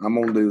this. I'm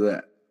going to do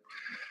that.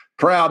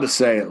 Proud to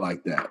say it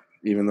like that,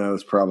 even though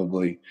it's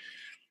probably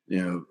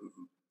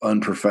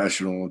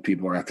unprofessional and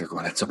people are out there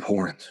going, that's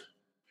abhorrent.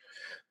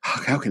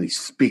 How can he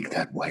speak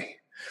that way?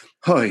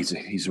 Oh, he's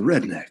a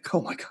redneck.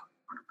 Oh my God.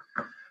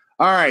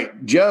 All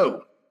right,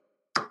 Joe.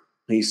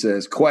 He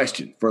says,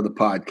 question for the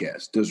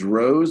podcast. Does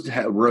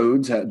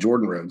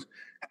Jordan Rhodes,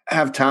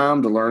 have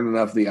time to learn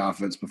enough of the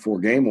offense before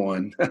game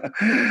one?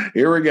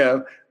 Here we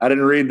go. I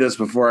didn't read this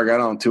before I got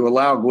on. To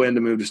allow Gwynn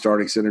to move to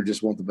starting center,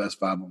 just want the best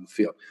five on the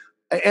field.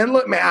 And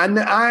look, man,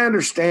 I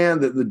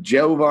understand that the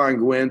Jovaughn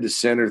Gwynn to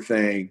center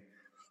thing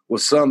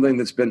was something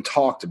that's been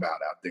talked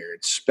about out there.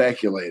 It's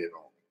speculated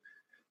on.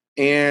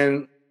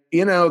 And,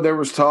 there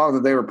was talk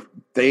that they were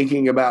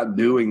thinking about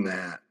doing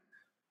that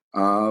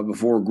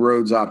before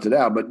Rhodes opted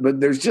out.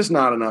 But there's just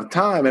not enough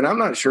time, and I'm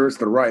not sure it's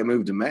the right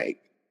move to make.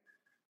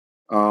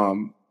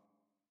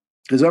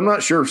 Because I'm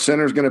not sure if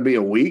center is going to be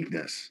a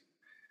weakness.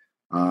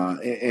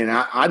 And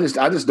I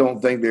just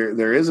don't think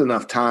there is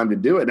enough time to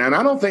do it. And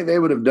I don't think they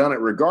would have done it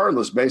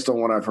regardless based on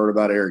what I've heard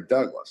about Eric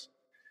Douglas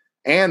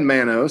and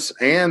Manos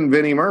and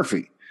Vinny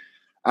Murphy.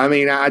 I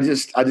mean, I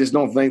just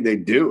don't think they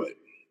do it.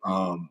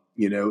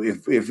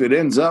 If it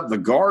ends up the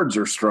guards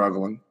are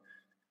struggling,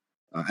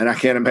 and I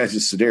can't imagine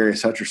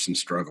Sedarius Hutcherson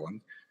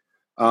struggling,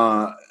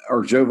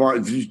 or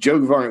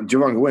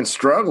Jovaughn Gwynn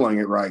struggling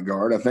at right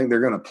guard, I think they're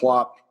going to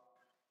plop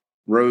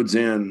Rhodes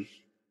in,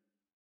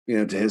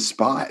 to his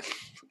spot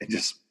and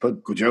just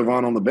put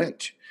Jovaughn on the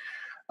bench.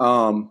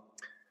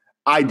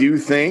 I do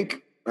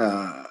think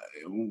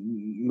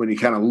when you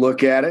kind of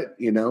look at it,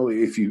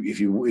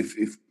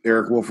 if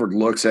Eric Wolford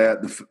looks at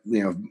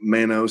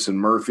Manos and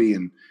Murphy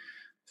and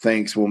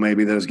thinks, well,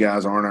 maybe those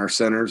guys aren't our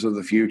centers of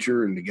the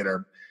future, and to get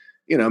our,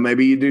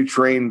 maybe you do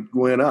train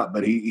Gwynn up,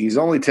 but he's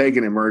only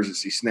taking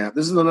emergency snap.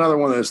 This is another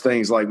one of those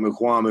things like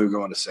Mukwamu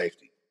going to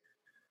safety.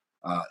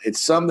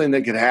 It's something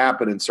that could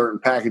happen in certain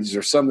packages,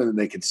 or something that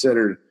they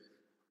considered.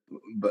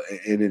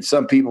 And in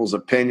some people's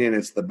opinion,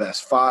 it's the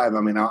best five.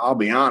 I mean, I'll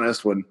be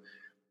honest, when,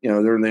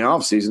 during the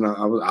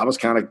offseason, I was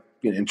kind of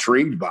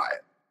intrigued by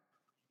it.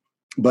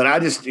 But I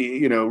just,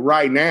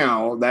 right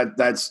now,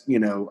 that's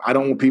I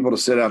don't want people to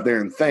sit out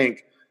there and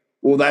think,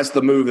 well, that's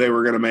the move they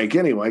were going to make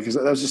anyway, because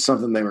that was just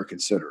something they were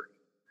considering.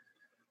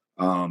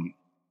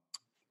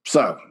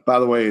 So, by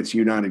the way, it's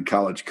United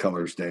College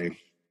Colors Day,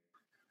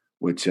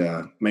 which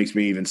makes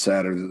me even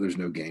sadder that there's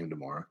no game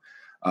tomorrow.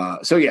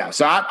 So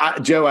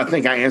Joe, I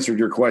think I answered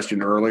your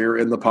question earlier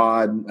in the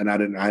pod, and I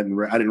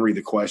didn't read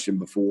the question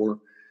before.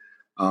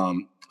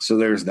 So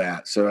there's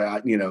that.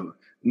 So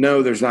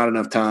no, there's not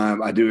enough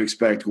time. I do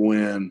expect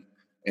Gwynn,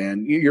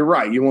 and you're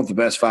right. You want the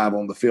best five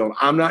on the field.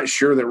 I'm not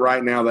sure that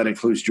right now that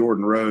includes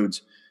Jordan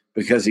Rhodes,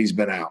 because he's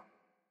been out.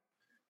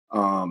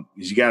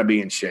 You got to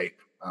be in shape.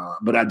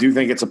 But I do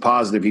think it's a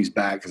positive he's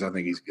back, because I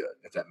think he's good,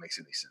 if that makes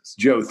any sense.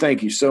 Joe,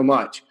 thank you so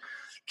much.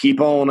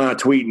 Keep on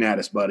tweeting at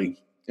us, buddy.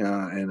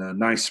 And a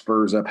nice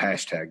Spurs Up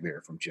hashtag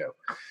there from Joe.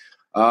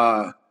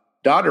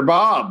 Dr.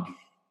 Bob.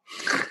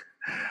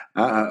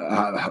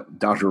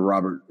 Dr.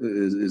 Robert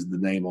is the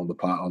name on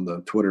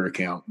the Twitter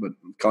account, but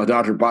call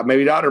Dr. Bob.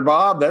 Maybe Dr.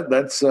 Bob.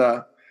 That's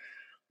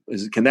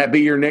can that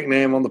be your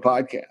nickname on the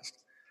podcast?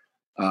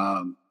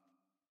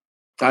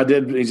 I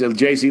did. He said,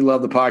 JC,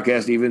 love the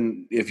podcast,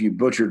 even if you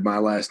butchered my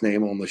last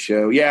name on the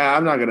show. Yeah,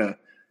 I'm not gonna.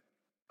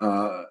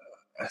 I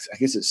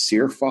guess it's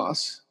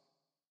Searfoss.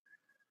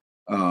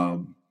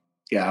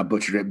 Yeah, I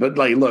butchered it. But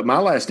look, my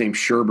last name's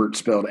Sherbert,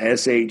 spelled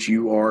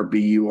Shurburtt.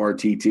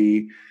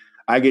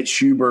 I get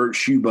Schubert,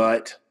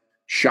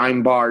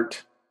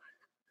 Scheinbart.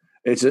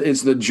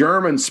 It's the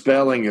German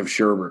spelling of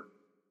Sherbert.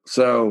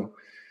 So,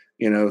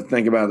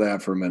 think about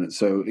that for a minute.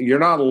 So you're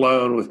not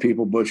alone with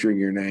people butchering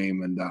your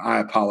name, and I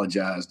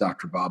apologize,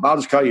 Dr. Bob. I'll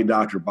just call you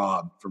Dr.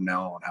 Bob from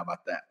now on. How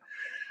about that?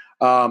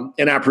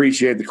 And I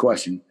appreciate the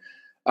question.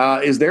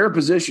 Is there a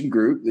position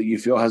group that you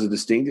feel has a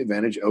distinct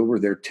advantage over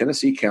their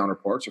Tennessee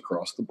counterparts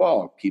across the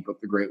ball? Keep up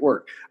the great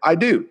work. I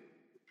do.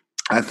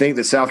 I think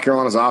that South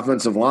Carolina's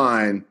offensive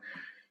line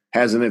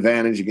has an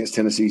advantage against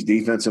Tennessee's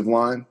defensive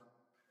line.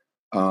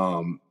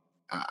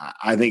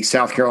 I think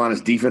South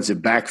Carolina's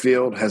defensive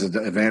backfield has an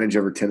advantage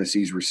over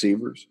Tennessee's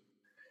receivers.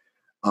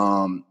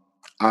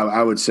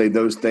 I would say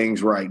those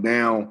things right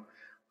now.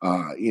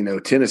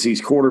 Tennessee's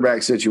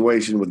quarterback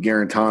situation with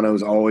Garantano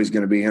is always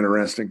going to be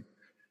interesting.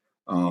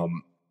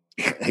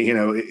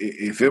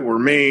 If it were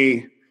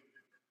me,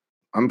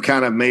 I'm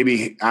kind of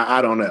maybe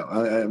I don't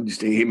know.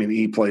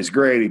 He plays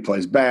great. He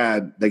plays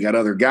bad. They got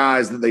other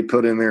guys that they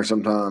put in there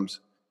sometimes.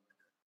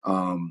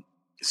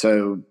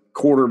 So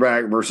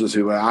quarterback versus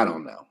who, I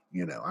don't know.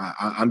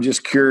 I'm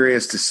just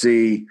curious to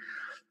see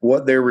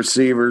what their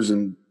receivers,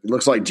 and it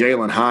looks like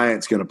Jalen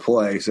Hyatt's going to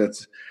play. So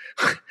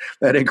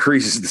that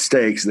increases the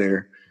stakes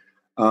there.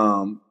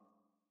 I'm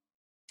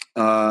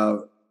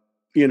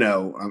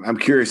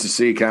curious to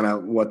see kind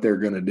of what they're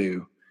going to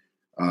do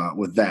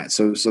with that.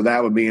 So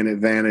that would be an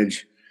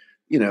advantage.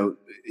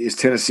 Is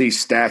Tennessee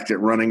stacked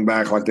at running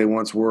back like they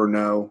once were?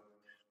 No.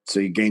 So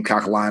you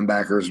Gamecock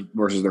linebackers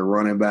versus their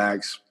running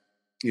backs.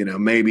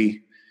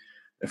 Maybe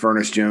if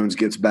Ernest Jones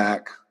gets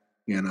back.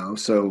 And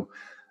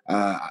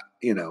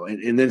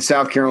then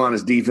South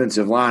Carolina's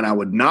defensive line, I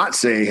would not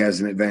say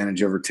has an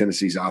advantage over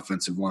Tennessee's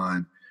offensive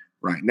line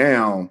right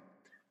now.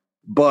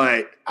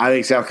 But I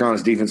think South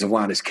Carolina's defensive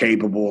line is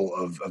capable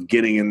of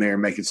getting in there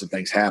and making some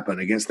things happen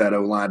against that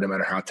O-line, no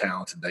matter how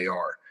talented they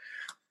are.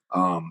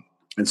 And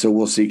so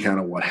we'll see kind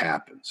of what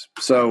happens.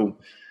 So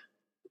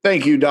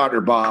thank you,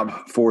 Dr.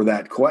 Bob, for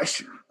that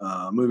question.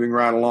 Moving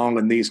right along,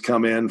 and these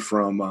come in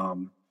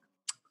from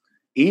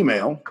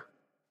email.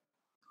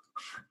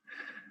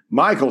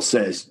 Mike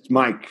says,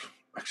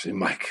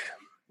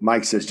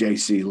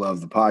 JC,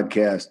 love the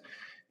podcast.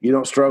 You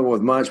don't struggle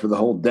with much, but the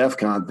whole DEF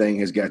CON thing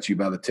has got you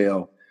by the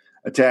tail.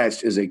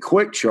 Attached is a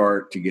quick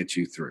chart to get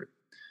you through.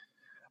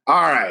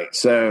 All right.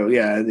 So,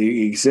 yeah,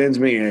 he sends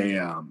me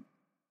a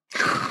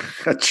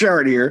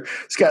chart here.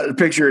 It's got a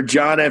picture of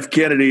John F.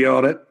 Kennedy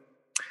on it.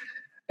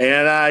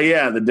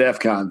 And, the DEF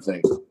CON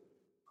thing.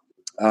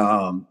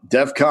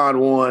 DEF CON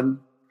 1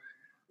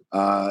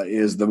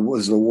 was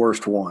the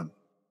worst one.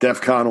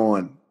 DEF CON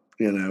 1,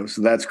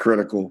 so that's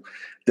critical.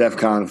 DEF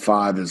CON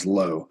 5 is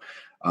low.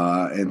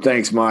 And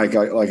thanks, Mike.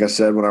 Like I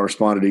said, when I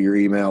responded to your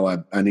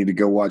email, I need to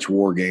go watch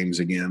War Games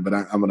again, but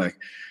I'm going to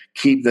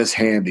keep this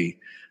handy.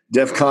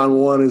 DEF CON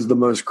 1 is the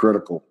most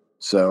critical.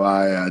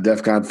 So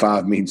DEF CON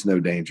 5 means no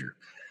danger.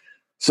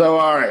 So,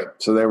 all right.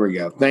 So there we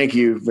go. Thank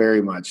you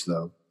very much,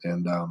 though.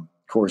 And, of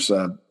course,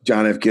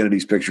 John F.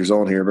 Kennedy's picture's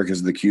on here because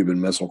of the Cuban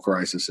Missile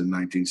Crisis in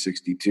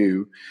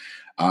 1962.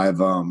 I've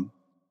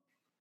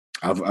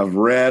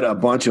read a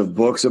bunch of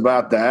books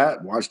about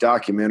that, watched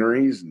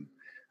documentaries, and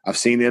I've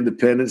seen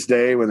Independence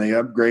Day when they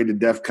upgraded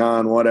DEF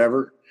CON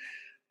whatever,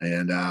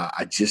 and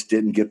I just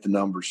didn't get the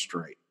numbers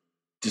straight.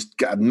 Just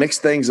got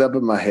mixed things up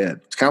in my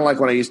head. It's kind of like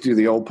when I used to do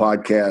the old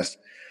podcast,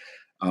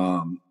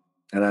 and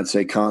I'd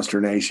say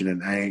consternation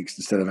and angst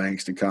instead of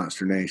angst and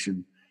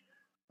consternation.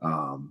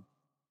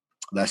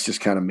 That's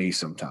just kind of me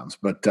sometimes,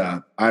 but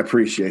I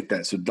appreciate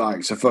that.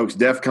 So folks,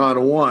 DEF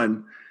CON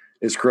 1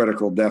 is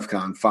critical. DEF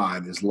CON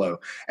 5 is low.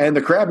 And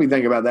the crappy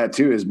thing about that,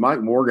 too, is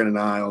Mike Morgan and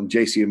I on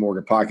JC and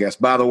Morgan podcast.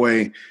 By the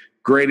way,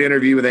 great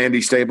interview with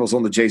Andy Staples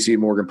on the JC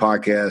and Morgan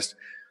podcast.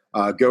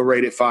 Go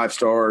rate it 5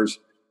 stars.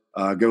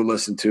 Go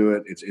listen to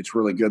it. It's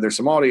really good. There's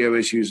some audio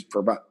issues for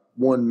about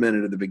 1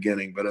 minute at the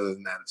beginning, but other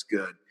than that, it's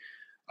good.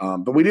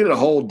 But we did a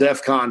whole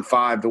DEF CON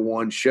 5 to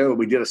 1 show.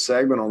 We did a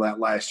segment on that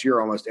last year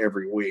almost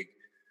every week.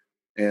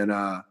 And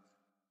I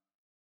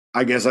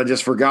guess I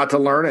just forgot to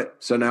learn it.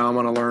 So now I'm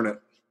going to learn it.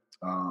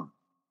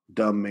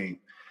 Dumb me.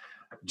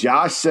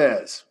 Josh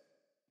says,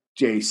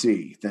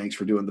 JC, thanks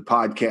for doing the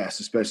podcast,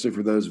 especially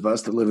for those of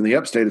us that live in the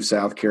upstate of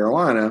South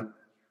Carolina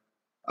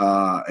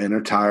and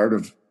are tired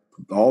of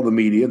all the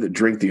media that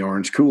drink the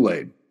orange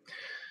Kool-Aid.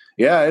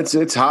 Yeah,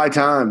 it's high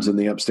times in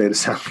the upstate of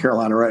South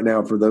Carolina right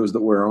now for those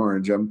that wear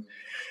orange. I'm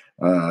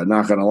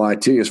not going to lie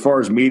to you. As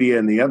far as media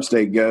in the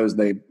upstate goes,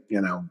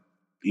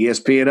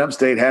 ESPN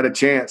Upstate had a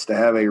chance to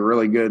have a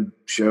really good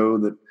show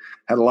that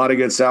had a lot of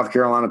good South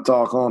Carolina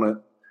talk on it.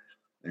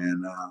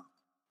 And,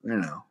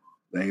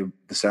 they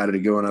decided to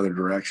go another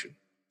direction.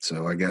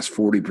 So I guess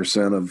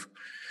 40% of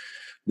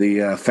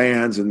the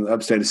fans in the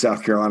upstate of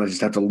South Carolina just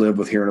have to live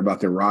with hearing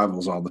about their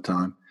rivals all the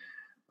time.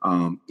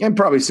 And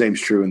probably same's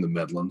true in the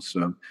Midlands.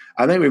 So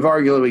I think we've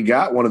arguably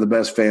got one of the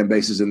best fan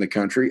bases in the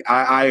country.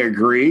 I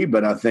agree,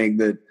 but I think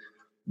that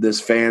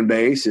this fan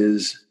base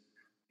is,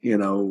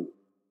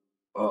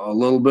 a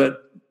little bit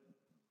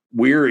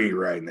weary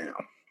right now.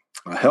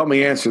 Help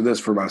me answer this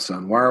for my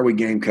son. Why are we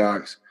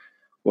Gamecocks?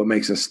 What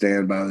makes us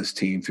stand by this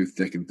team through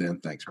thick and thin?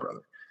 Thanks,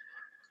 brother.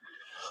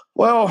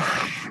 Well,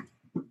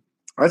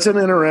 that's an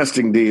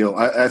interesting deal.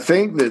 I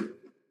think that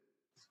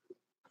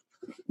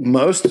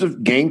most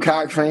of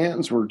Gamecock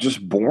fans were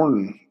just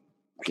born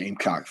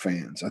Gamecock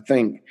fans. I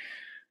think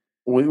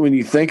when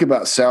you think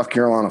about South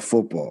Carolina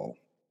football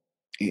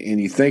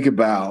and you think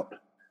about,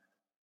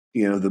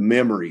 the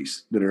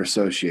memories that are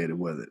associated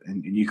with it,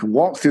 and you can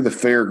walk through the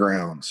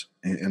fairgrounds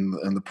and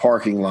the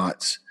parking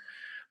lots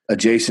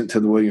adjacent to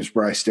the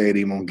Williams-Brice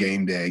Stadium on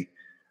game day,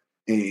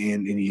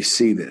 and you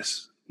see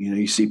this.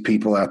 You see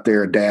people out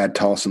there, a dad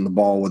tossing the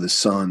ball with his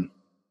son.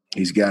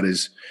 He's got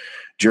his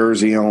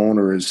jersey on,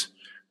 or the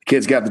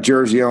kid's got the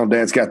jersey on,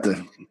 dad's got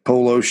the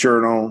polo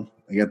shirt on,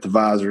 they got the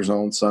visors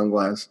on,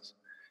 sunglasses.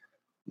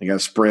 They got a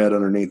spread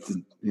underneath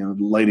the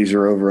ladies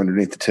are over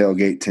underneath the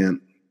tailgate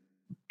tent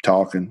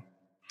talking.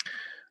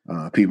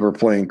 People are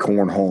playing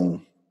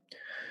cornhole.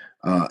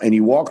 And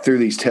you walk through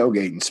these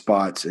tailgating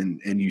spots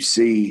and you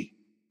see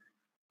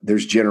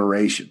there's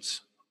generations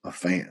of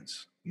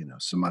fans,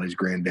 somebody's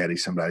granddaddy,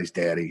 somebody's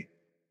daddy,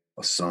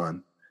 a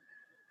son.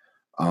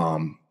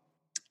 And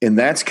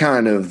that's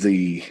kind of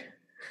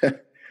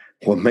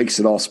what makes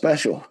it all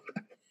special.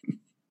 You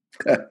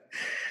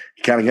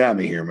kind of got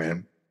me here,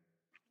 man,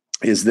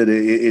 is that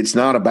it's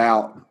not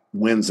about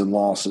wins and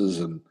losses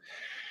and,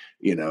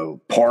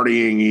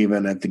 partying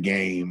even at the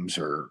games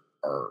or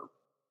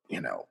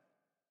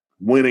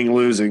winning,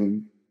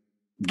 losing,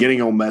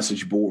 getting on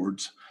message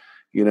boards.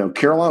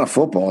 Carolina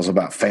football is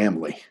about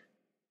family.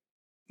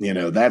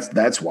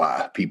 That's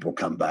why people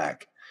come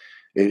back.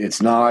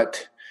 It's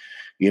not,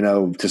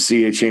 to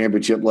see a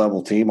championship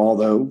level team,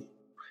 although,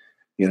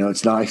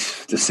 it's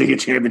nice to see a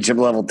championship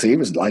level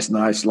team. It's nice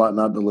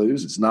not to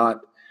lose. It's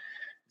not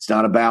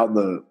about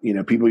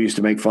people used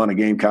to make fun of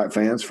Gamecock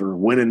fans for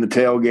winning the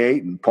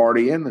tailgate and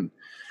partying. And,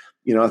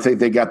 I think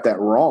they got that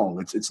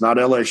wrong. It's not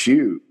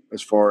LSU.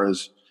 as far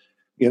as,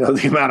 the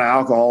amount of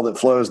alcohol that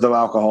flows, though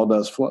alcohol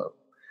does flow.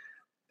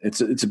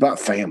 It's about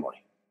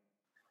family.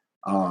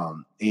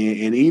 And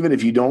even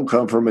if you don't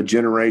come from a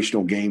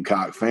generational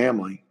Gamecock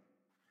family,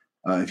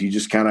 if you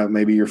just kind of,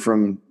 maybe you're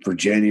from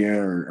Virginia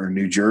or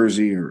New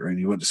Jersey and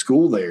you went to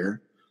school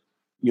there,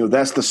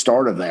 that's the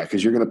start of that,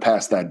 because you're going to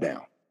pass that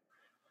down.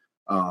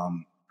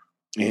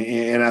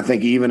 And I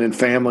think even in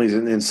families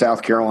in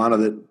South Carolina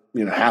that,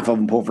 half of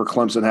them pull for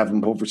Clemson, half of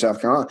them pull for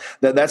South Carolina,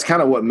 that's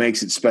kind of what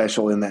makes it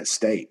special in that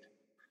state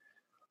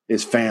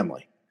is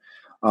family.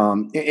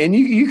 And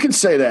you can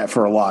say that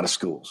for a lot of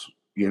schools,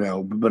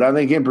 but I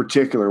think in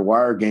particular, why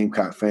are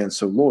Gamecock fans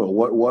so loyal?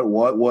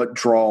 What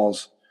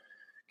draws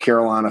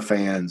Carolina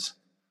fans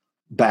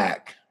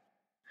back?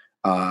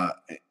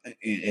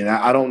 And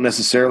I don't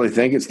necessarily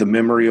think it's the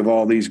memory of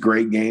all these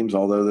great games,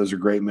 although those are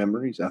great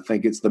memories. I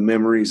think it's the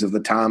memories of the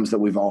times that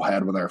we've all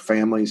had with our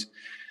families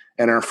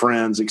and our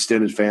friends,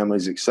 extended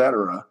families, et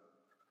cetera,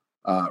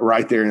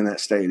 right there in that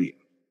stadium.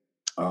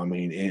 I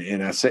mean,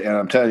 and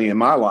I'm telling you, in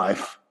my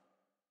life,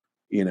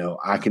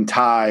 I can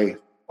tie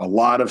a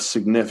lot of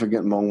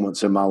significant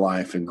moments in my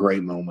life and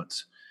great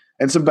moments,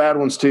 and some bad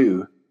ones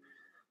too,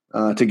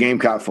 to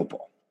Gamecock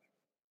football.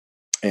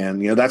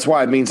 And, that's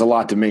why it means a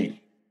lot to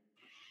me.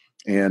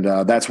 And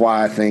that's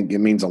why I think it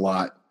means a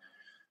lot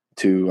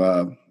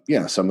to,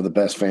 some of the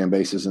best fan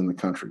bases in the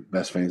country,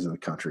 best fans in the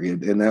country.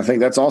 And I think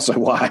that's also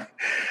why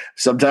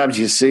sometimes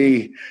you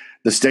see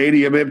the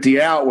stadium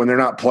empty out when they're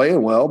not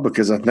playing well,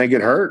 because I think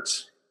it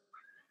hurts.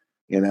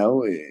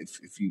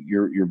 If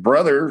your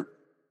brother,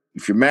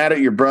 if you're mad at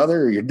your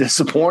brother or you're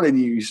disappointed,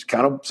 you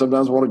kind of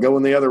sometimes want to go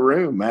in the other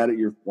room, mad at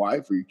your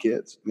wife or your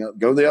kids.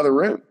 Go to the other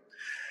room,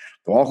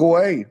 walk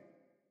away.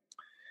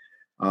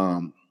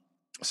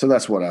 So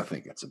that's what I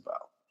think it's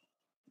about,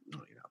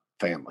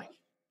 family.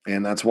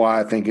 And that's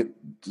why I think it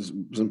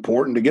was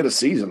important to get a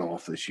season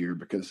off this year,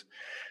 because,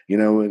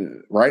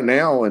 right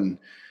now and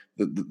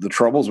the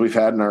troubles we've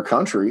had in our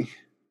country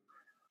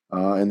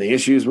and the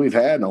issues we've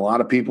had, and a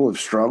lot of people have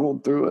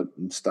struggled through it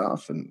and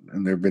stuff.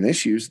 And there have been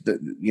issues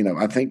that,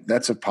 I think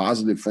that's a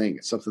positive thing.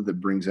 It's something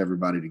that brings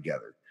everybody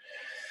together.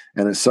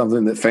 And it's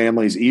something that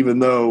families, even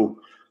though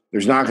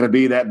there's not going to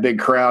be that big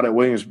crowd at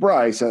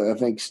Williams-Brice, I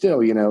think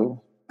still,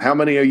 how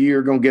many of you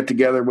are going to get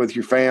together with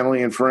your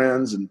family and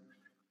friends and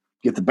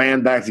get the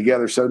band back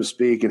together, so to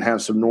speak, and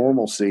have some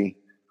normalcy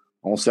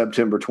on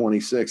September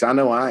 26th? I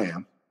know I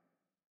am.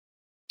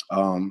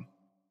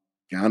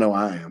 I know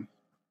I am.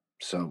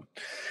 So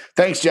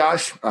thanks,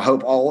 Josh. I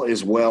hope all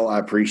is well. I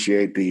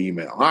appreciate the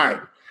email. All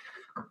right.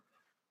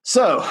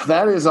 So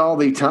that is all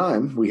the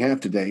time we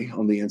have today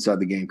on the Inside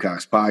the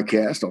Gamecocks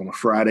podcast on a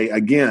Friday.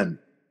 Again,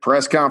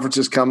 press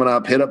conferences coming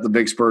up. Hit up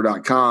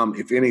thebigspur.com.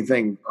 If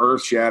anything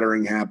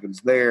earth-shattering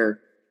happens there,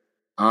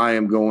 I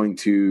am going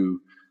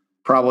to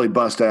probably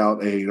bust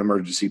out an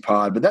emergency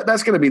pod. But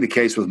that's going to be the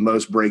case with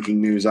most breaking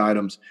news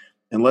items,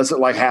 unless it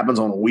happens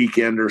on a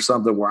weekend or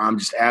something where I'm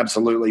just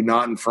absolutely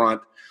not in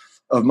front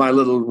of my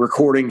little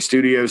recording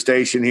studio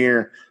station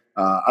here.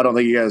 I don't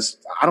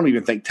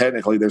even think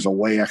technically there's a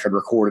way I could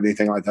record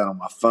anything like that on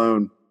my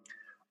phone.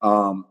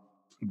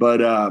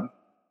 But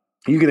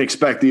you can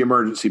expect the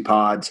emergency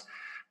pods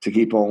to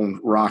keep on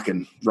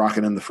rocking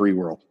in the free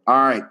world. All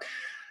right.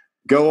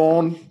 Go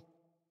on,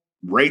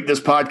 rate this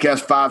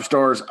podcast 5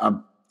 stars.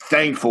 I'm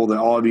thankful that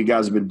all of you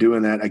guys have been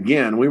doing that.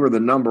 Again, we were the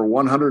number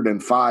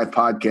 105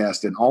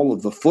 podcast in all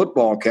of the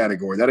football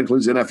category. That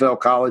includes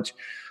NFL, college,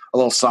 a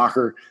little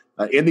soccer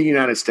in the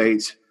United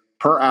States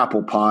per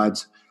Apple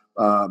Pods.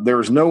 There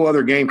was no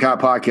other Gamecock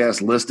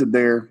podcast listed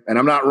there. And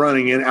I'm not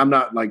running in. I'm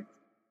not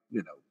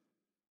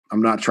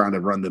I'm not trying to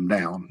run them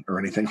down or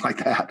anything like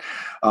that.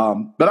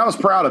 But I was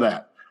proud of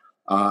that.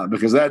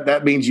 Because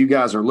that means you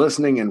guys are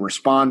listening and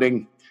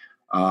responding,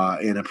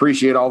 and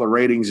appreciate all the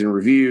ratings and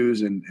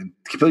reviews, and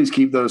please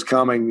keep those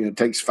coming. It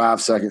takes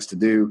 5 seconds to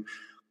do.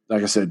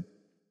 Like I said,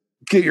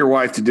 get your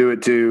wife to do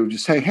it too.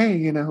 Just say,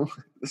 hey,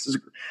 this is a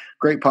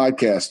great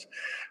podcast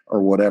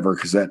or whatever,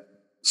 because that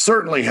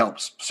certainly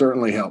helps,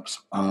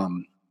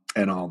 and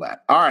all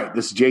that. All right,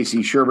 this is J.C.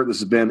 Sherbert. This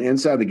has been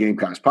Inside the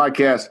Gamecocks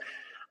podcast.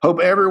 Hope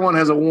everyone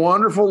has a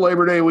wonderful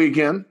Labor Day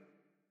weekend.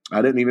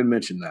 I didn't even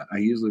mention that. I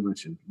usually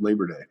mention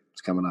Labor Day.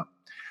 It's coming up.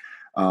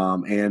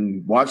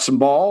 And watch some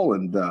ball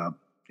and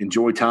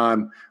enjoy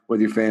time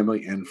with your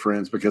family and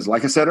friends, because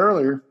like I said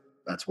earlier,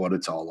 that's what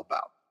it's all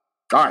about.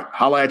 All right.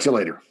 Holla at you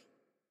later.